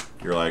done,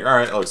 you're like, all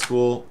right, that looks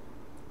cool.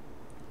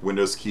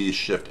 Windows key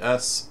Shift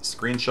S,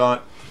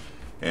 screenshot,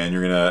 and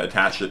you're gonna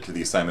attach it to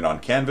the assignment on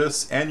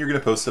Canvas, and you're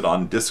gonna post it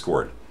on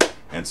Discord.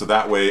 And so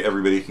that way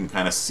everybody can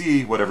kind of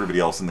see what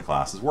everybody else in the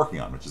class is working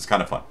on, which is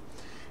kind of fun.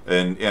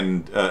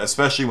 And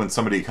especially when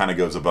somebody kind of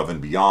goes above and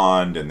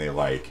beyond and they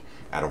like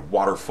add a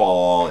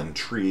waterfall and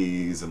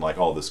trees and like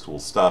all this cool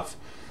stuff.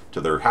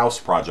 to their house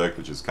project,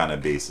 which is kind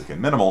of basic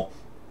and minimal,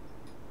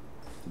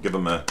 give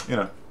them a,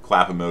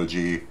 clap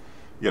emoji,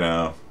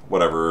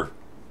 whatever,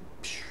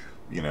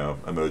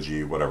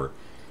 emoji, whatever,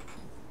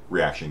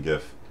 reaction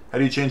GIF. How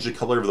do you change the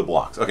color of the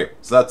blocks? Okay,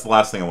 so that's the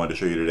last thing I wanted to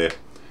show you today.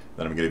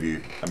 Then I'm gonna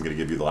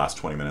give you the last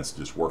 20 minutes to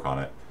just work on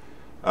it.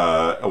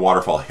 A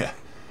waterfall, yeah.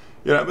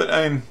 But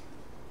I mean,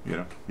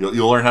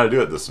 you'll learn how to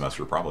do it this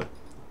semester probably.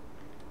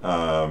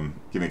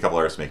 Give me a couple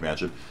hours to make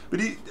Mansion. But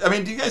do you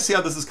guys see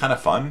how this is kind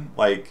of fun?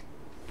 Like,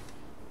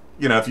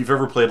 if you've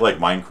ever played like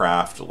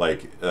Minecraft,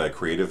 like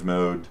creative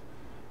mode,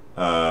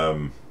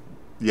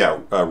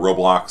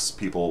 Roblox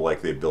people,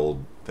 like, they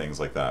build things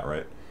like that,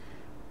 right?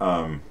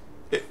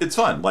 It's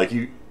fun. Like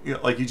you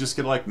just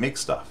get to like make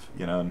stuff,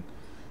 and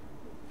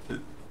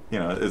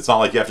it's not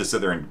like you have to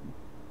sit there and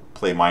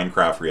play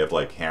Minecraft where you have to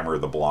like hammer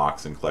the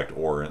blocks and collect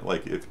ore. And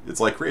like it's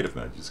like creative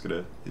mode. You just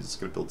gotta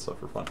build stuff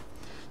for fun.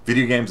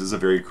 Video games is a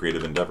very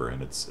creative endeavor,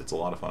 and it's a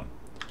lot of fun.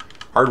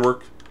 Hard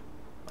work.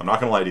 I'm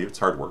not gonna lie to you, it's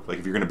hard work. Like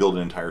if you're gonna build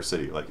an entire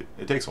city, like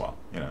it takes a while,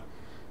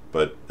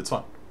 but it's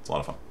fun. It's a lot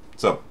of fun.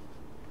 So,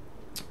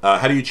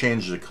 how do you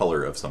change the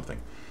color of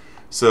something?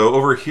 So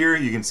over here,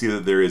 you can see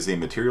that there is a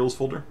materials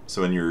folder.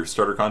 So in your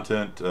starter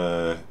content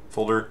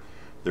folder,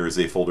 there is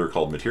a folder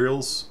called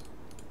materials,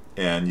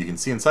 and you can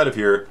see inside of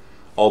here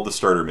all the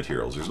starter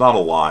materials. There's not a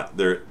lot.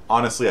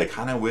 Honestly, I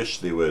kind of wish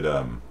they would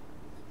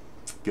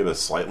give a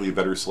slightly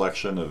better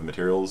selection of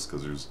materials,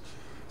 because there's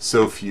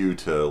so few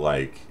to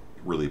like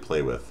really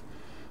play with.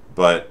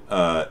 But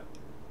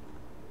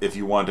if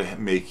you want to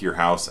make your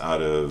house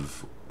out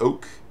of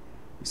oak,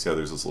 you see how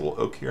there's this little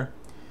oak here?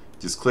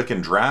 Just click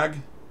and drag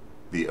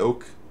the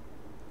oak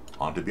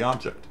onto the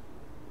object,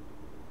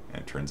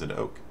 and it turns into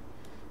oak.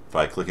 If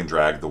I click and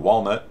drag the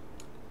walnut,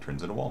 it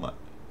turns into walnut.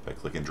 If I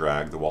click and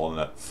drag the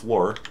walnut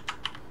floor,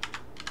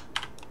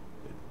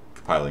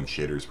 compiling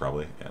shaders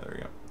probably. Yeah, there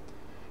we go.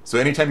 So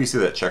anytime you see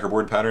that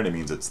checkerboard pattern, it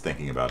means it's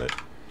thinking about it.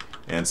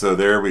 And so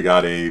there we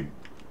got a,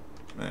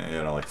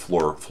 like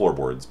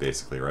floorboards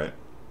basically, right?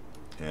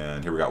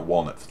 And here we got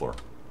walnut floor.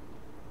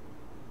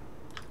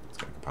 It's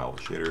gonna compile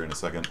the shader in a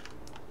second.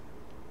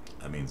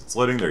 That means it's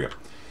loading. There you go.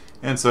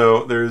 And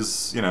so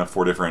there's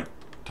 4 different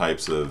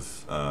types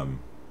of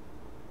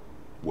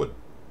wood,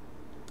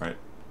 right?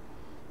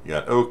 You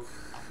got oak,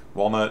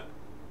 walnut.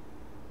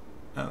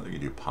 I think you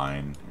do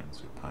pine. Here,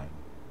 let's do pine.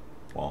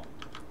 Wall.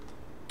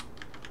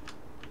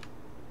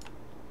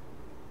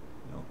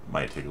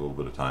 Might take a little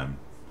bit of time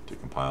to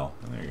compile,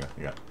 and there you go.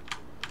 You got.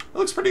 It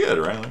looks pretty good,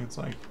 right? Like it's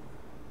like,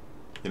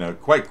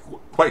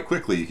 quite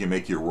quickly you can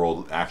make your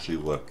world actually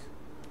look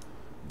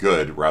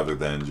good rather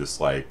than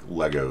just like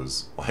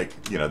Legos.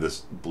 Like,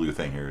 this blue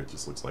thing here, it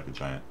just looks like a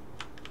giant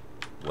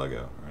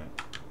Lego, right?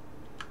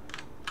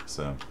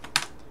 So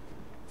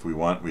if we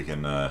want, we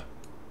can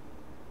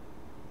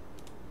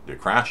did it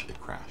crash?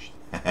 It crashed.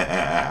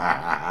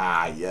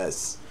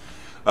 Yes.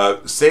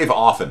 Save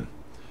often.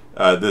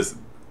 This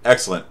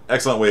excellent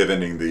way of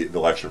ending the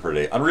lecture for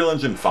today. Unreal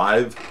Engine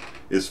 5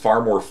 is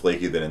far more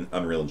flaky than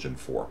Unreal Engine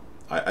 4.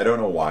 I don't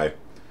know why,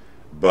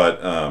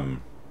 but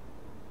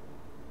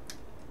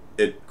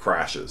it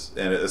crashes,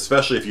 and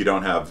especially if you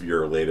don't have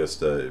your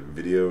latest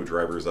video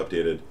drivers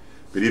updated.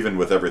 But even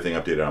with everything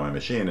updated on my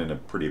machine, and a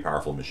pretty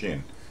powerful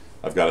machine,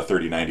 I've got a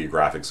 3090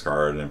 graphics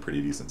card and a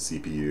pretty decent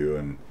CPU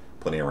and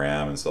plenty of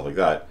RAM and stuff like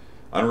that,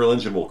 Unreal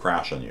Engine will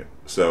crash on you.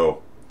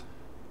 So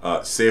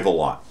save a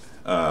lot,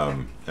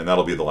 and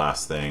that'll be the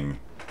last thing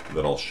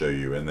that I'll show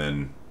you, and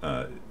then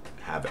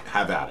have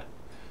at it.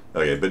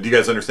 Okay, but do you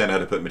guys understand how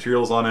to put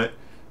materials on it?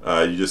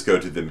 You just go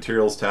to the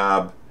materials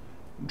tab,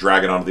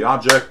 drag it onto the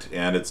object,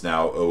 and it's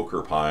now oak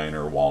or pine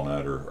or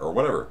walnut or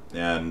whatever.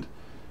 And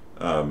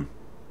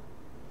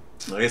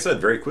like I said,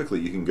 very quickly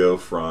you can go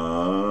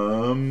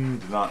from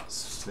do not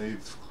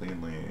save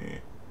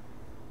cleanly.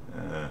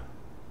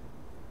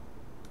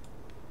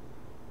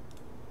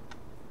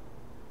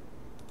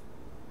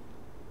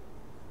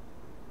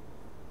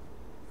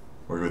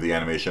 Working with the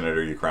animation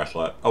editor, you crash a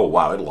lot. Oh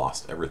wow, it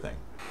lost everything.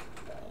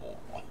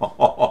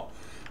 At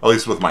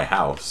least with my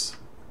house.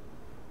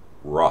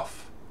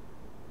 Rough.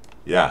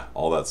 Yeah,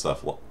 all that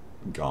stuff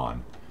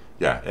gone.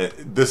 Yeah,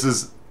 this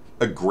is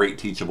a great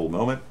teachable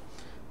moment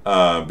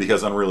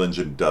because Unreal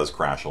Engine does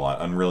crash a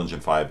lot. Unreal Engine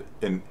 5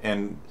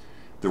 and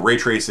the ray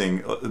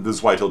tracing. This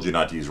is why I told you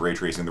not to use ray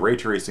tracing. The ray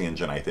tracing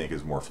engine, I think,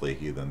 is more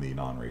flaky than the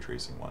non-ray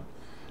tracing one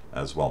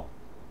as well.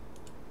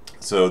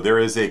 So there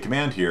is a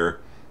command here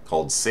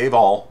called Save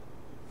All.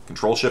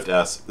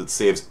 Control-Shift-S that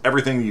saves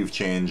everything you've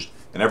changed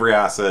and every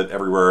asset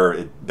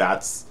everywhere.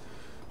 That's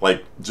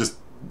like, just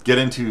get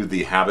into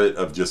the habit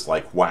of just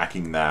like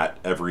whacking that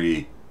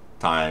every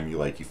time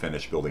you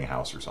finish building a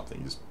house or something.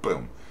 You just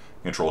boom,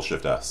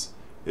 Control-Shift-S.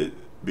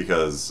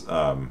 Because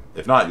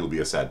if not, you'll be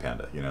a sad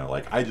panda.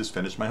 Like, I just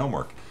finished my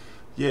homework.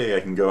 Yay, I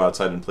can go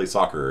outside and play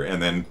soccer,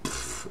 and then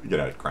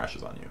it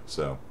crashes on you.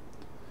 So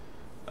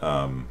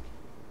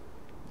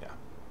yeah,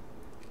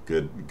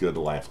 good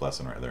life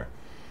lesson right there.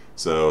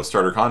 So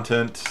starter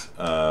content,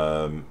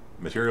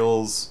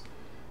 materials,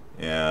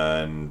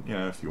 And, you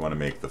know, if you want to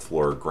make the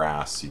floor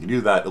grass, you can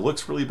do that. It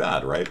looks really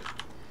bad, right?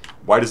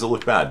 Why does it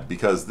look bad?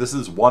 Because this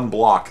is one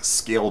block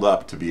scaled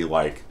up to be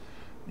like,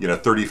 you know,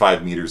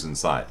 35 meters in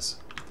size.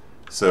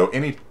 So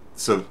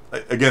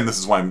again, this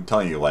is why I'm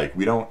telling you, like,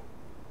 we don't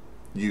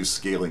use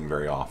scaling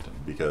very often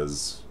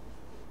because,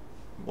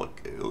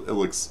 look, it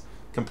looks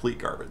complete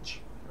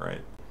garbage,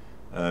 right?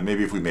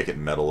 Maybe if we make it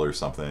metal or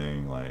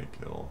something, like,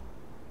 it'll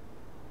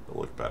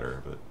look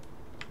better. But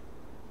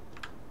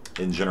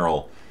in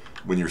general,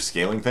 when you're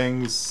scaling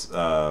things,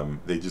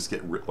 they just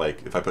get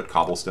like, if I put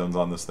cobblestones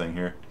on this thing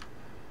here,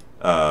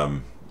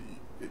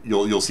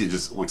 you'll see it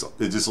just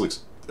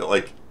looks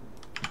like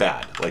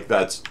bad. Like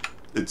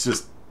it's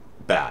just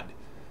bad.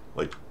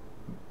 Like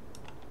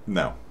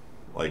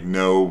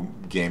no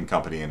game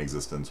company in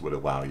existence would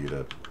allow you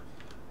to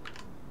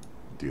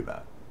do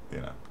that, you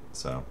know.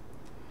 So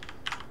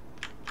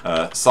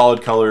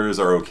solid colors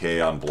are okay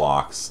on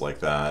blocks like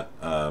that.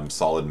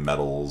 Solid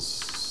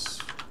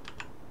metals,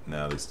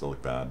 no, they still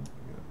look bad.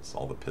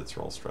 All the pits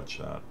are all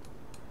stretched out.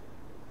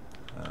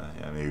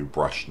 Yeah, maybe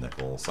brushed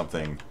nickel,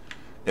 something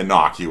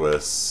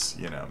innocuous,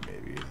 you know,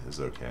 maybe is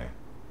okay.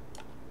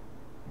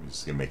 I'm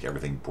just gonna make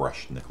everything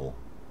brushed nickel.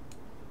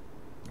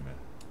 I'm gonna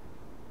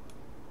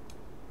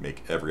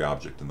make every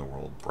object in the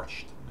world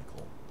brushed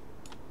nickel.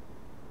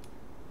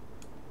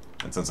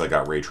 And since I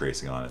got ray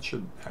tracing on, it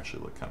should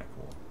actually look kind of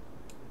cool.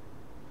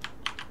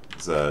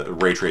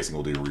 Ray tracing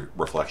will do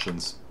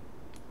reflections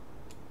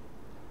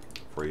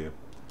for you.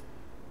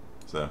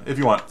 So if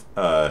you want,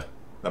 that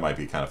might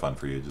be kind of fun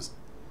for you. Just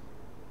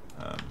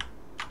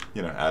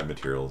you know, add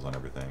materials on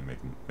everything,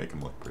 make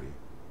them look pretty.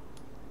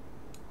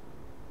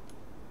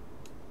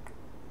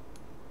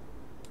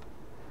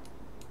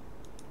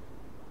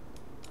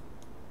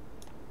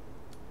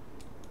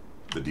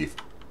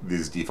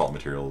 These default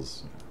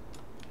materials,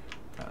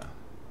 kind of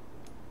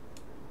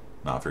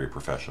not very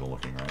professional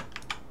looking, right?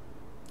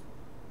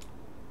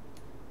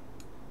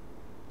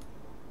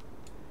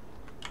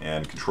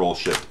 And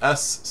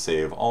Control-Shift-S,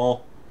 save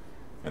all,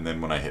 and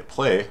then when I hit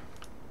play,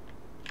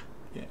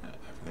 yeah,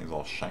 everything's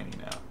all shiny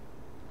now.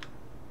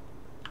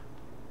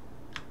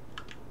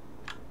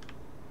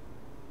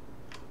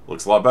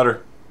 Looks a lot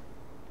better.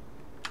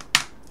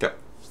 Okay,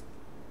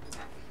 so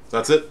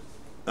that's it.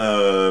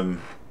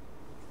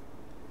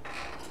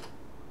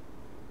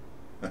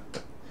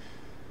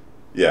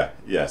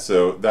 Yeah.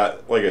 So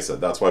that, like I said,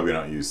 that's why we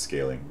don't use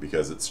scaling,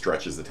 because it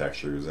stretches the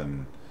textures,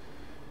 and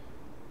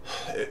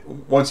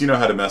once you know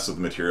how to mess with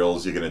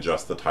materials, you can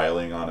adjust the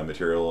tiling on a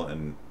material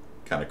and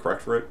kind of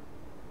correct for it.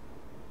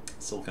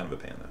 It's still kind of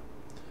a pain though.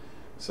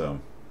 So,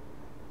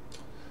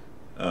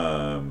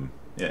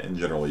 yeah, in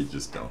general, you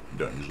just don't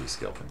usually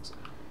scale things.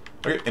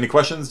 Okay, any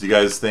questions? Do you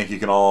guys think you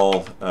can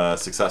all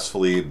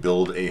successfully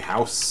build a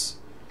house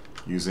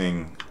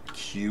using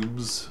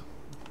cubes?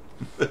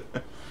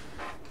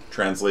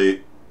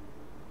 Translate,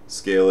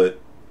 scale it,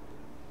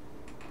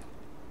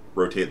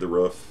 rotate the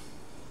roof,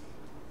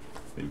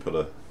 maybe put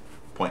a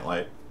point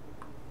light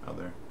out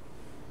there.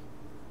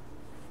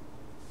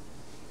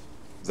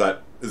 Is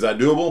that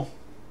doable?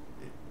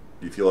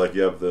 Do you feel like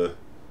you have the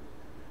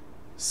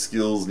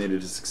skills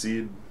needed to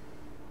succeed?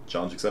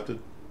 Challenge accepted.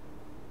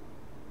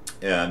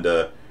 And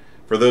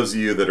for those of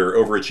you that are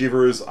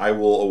overachievers, I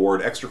will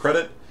award extra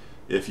credit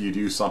if you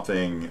do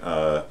something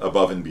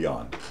above and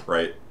beyond,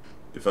 right?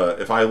 If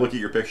I look at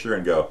your picture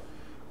and go,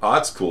 oh,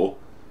 that's cool,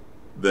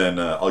 then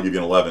I'll give you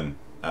an 11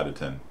 out of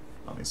 10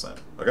 on the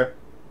assignment, okay?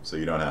 So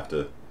you don't have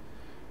to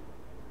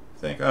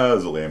think, oh, this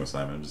is a lame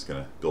assignment, I'm just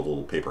going to build a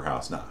little paper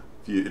house. Nah,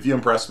 if you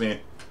impress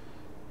me,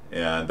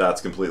 and that's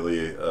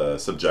completely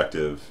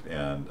subjective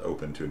and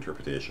open to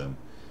interpretation,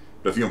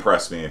 but if you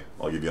impress me,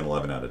 I'll give you an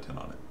 11 out of 10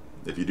 on it.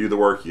 If you do the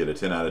work, you get a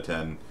 10 out of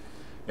 10,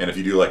 and if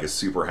you do like a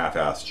super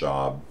half-assed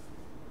job,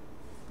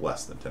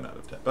 less than 10 out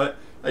of 10. But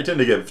I tend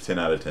to give 10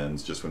 out of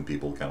 10s just when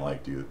people kind of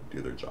like do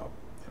their job,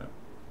 you know.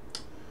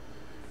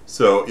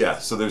 So yeah,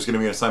 so there's going to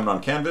be an assignment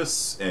on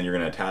Canvas, and you're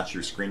going to attach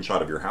your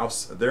screenshot of your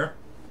house there,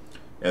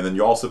 and then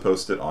you also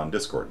post it on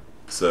Discord.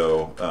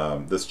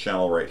 So this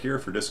channel right here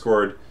for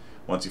Discord,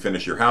 once you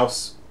finish your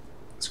house,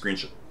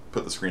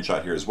 put the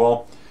screenshot here as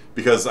well,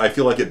 because I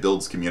feel like it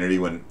builds community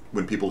when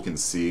people can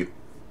see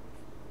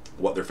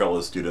what their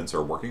fellow students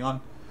are working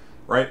on,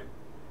 right?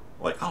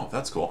 Like, oh,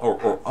 that's cool,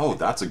 or oh,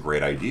 that's a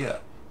great idea.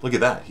 Look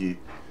at that. He,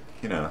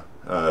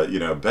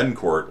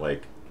 Bencourt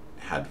like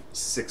had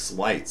 6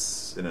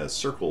 lights in a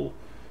circle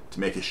to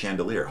make a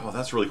chandelier. Oh,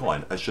 that's really cool.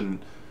 I should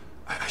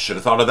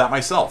have thought of that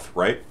myself,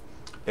 right?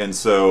 And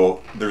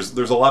so there's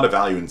a lot of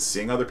value in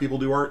seeing other people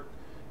do art,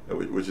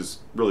 which is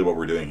really what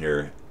we're doing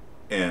here,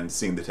 and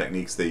seeing the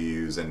techniques they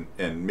use, and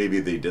maybe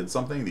they did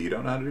something that you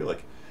don't know how to do.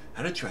 Like,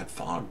 how did you add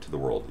fog to the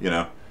world? You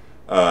know,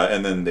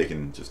 and then they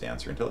can just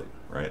answer and tell you,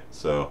 right?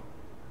 So.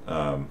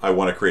 I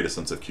want to create a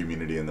sense of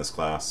community in this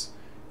class,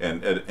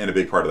 and a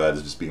big part of that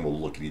is just being able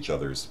to look at each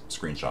other's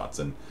screenshots,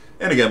 and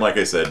again, like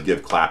I said,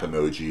 give clap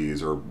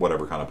emojis or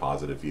whatever kind of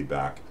positive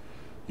feedback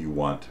you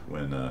want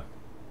when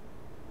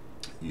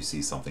you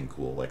see something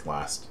cool. Like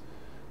last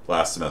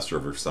last semester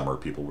over summer,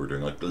 people were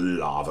doing like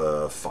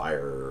lava,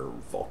 fire,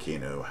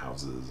 volcano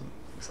houses, and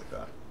things like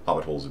that.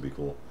 Hobbit holes would be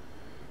cool.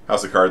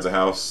 House of Cards a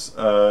house.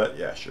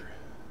 Yeah, sure.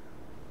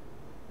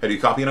 How do you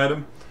copy an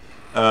item?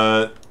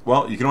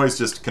 Well, you can always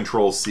just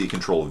Control C,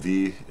 Control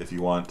V if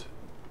you want.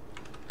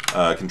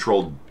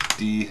 Control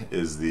D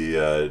is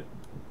the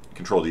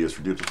Control D is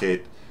for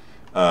duplicate.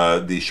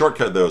 The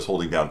shortcut though is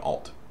holding down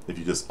Alt. If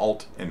you just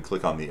Alt and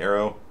click on the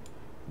arrow,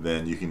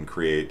 then you can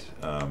create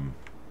a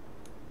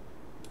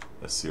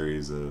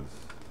series of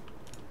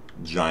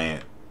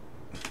giant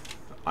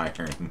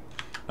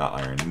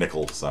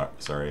nickel,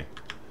 sorry,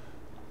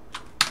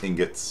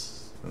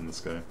 ingots in the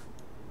sky.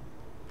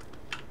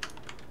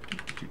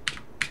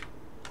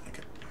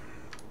 Okay.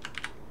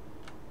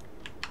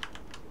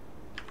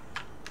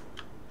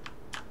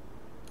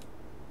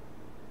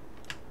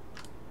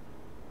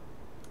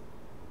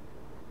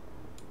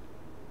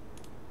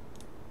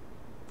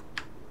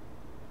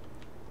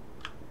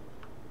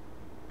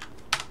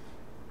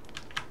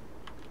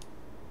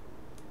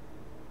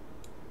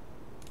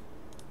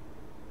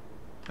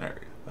 There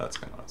we go. That's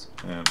kind of awesome.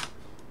 And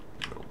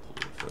maybe it'll pull a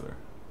little further.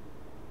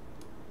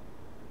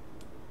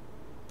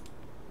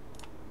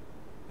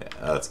 Yeah,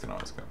 that's going to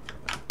always go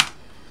further.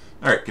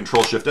 Alright,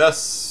 Control Shift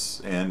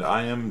S, and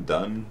I am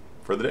done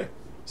for the day.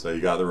 So you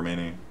got the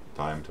remaining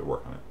time to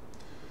work on it.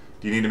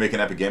 Do you need to make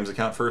an Epic Games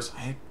account first?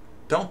 I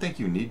don't think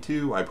you need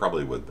to. I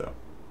probably would, though.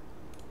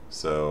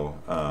 So,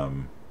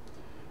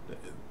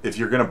 if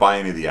you're going to buy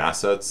any of the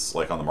assets,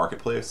 like on the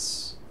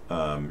marketplace,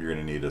 you're going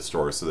to need a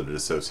store so that it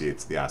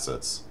associates the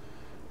assets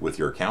with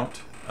your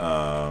account.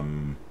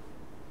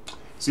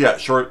 So yeah,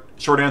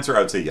 short answer, I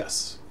would say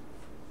yes.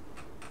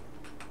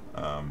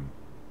 Yeah,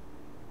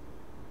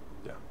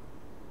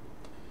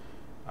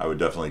 I would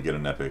definitely get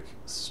an Epic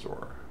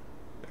Store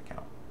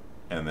account,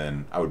 and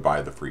then I would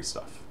buy the free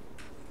stuff,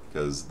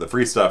 because the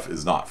free stuff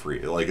is not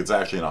free. Like, it's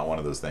actually not one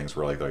of those things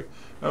where like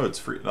oh, it's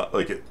free.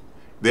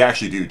 They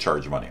actually do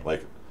charge money.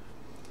 Like,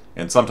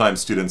 and sometimes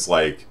students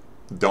like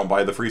don't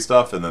buy the free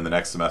stuff, and then the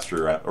next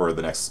semester or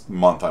the next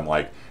month I'm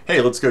like,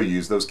 hey, let's go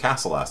use those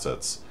castle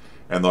assets,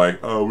 and they're like,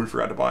 oh, we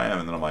forgot to buy them,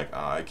 and then I'm like,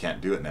 oh, I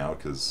can't do it now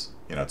because,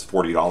 you know, it's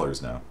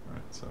 $40 now,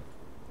 right? So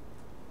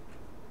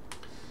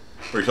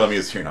what you're telling me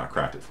is you're not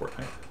cracked at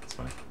Fortnite. That's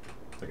fine.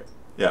 Okay.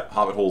 Yeah,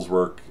 Hobbit holes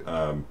work.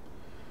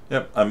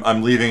 Yep,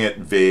 I'm leaving it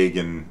vague,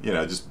 and, you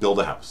know, just build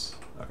a house.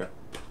 Okay,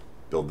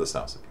 build this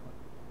house if you want.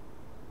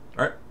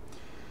 All right.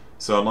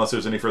 So unless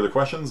there's any further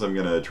questions, I'm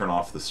going to turn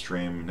off the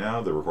stream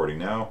now, the recording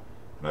now,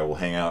 and I will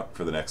hang out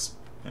for the next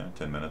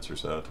 10 minutes or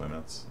so, 20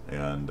 minutes,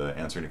 and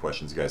answer any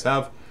questions you guys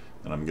have.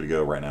 And I'm going to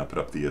go right now put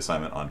up the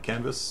assignment on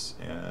Canvas,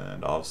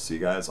 and I'll see you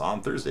guys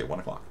on Thursday at 1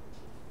 o'clock.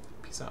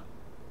 Peace out.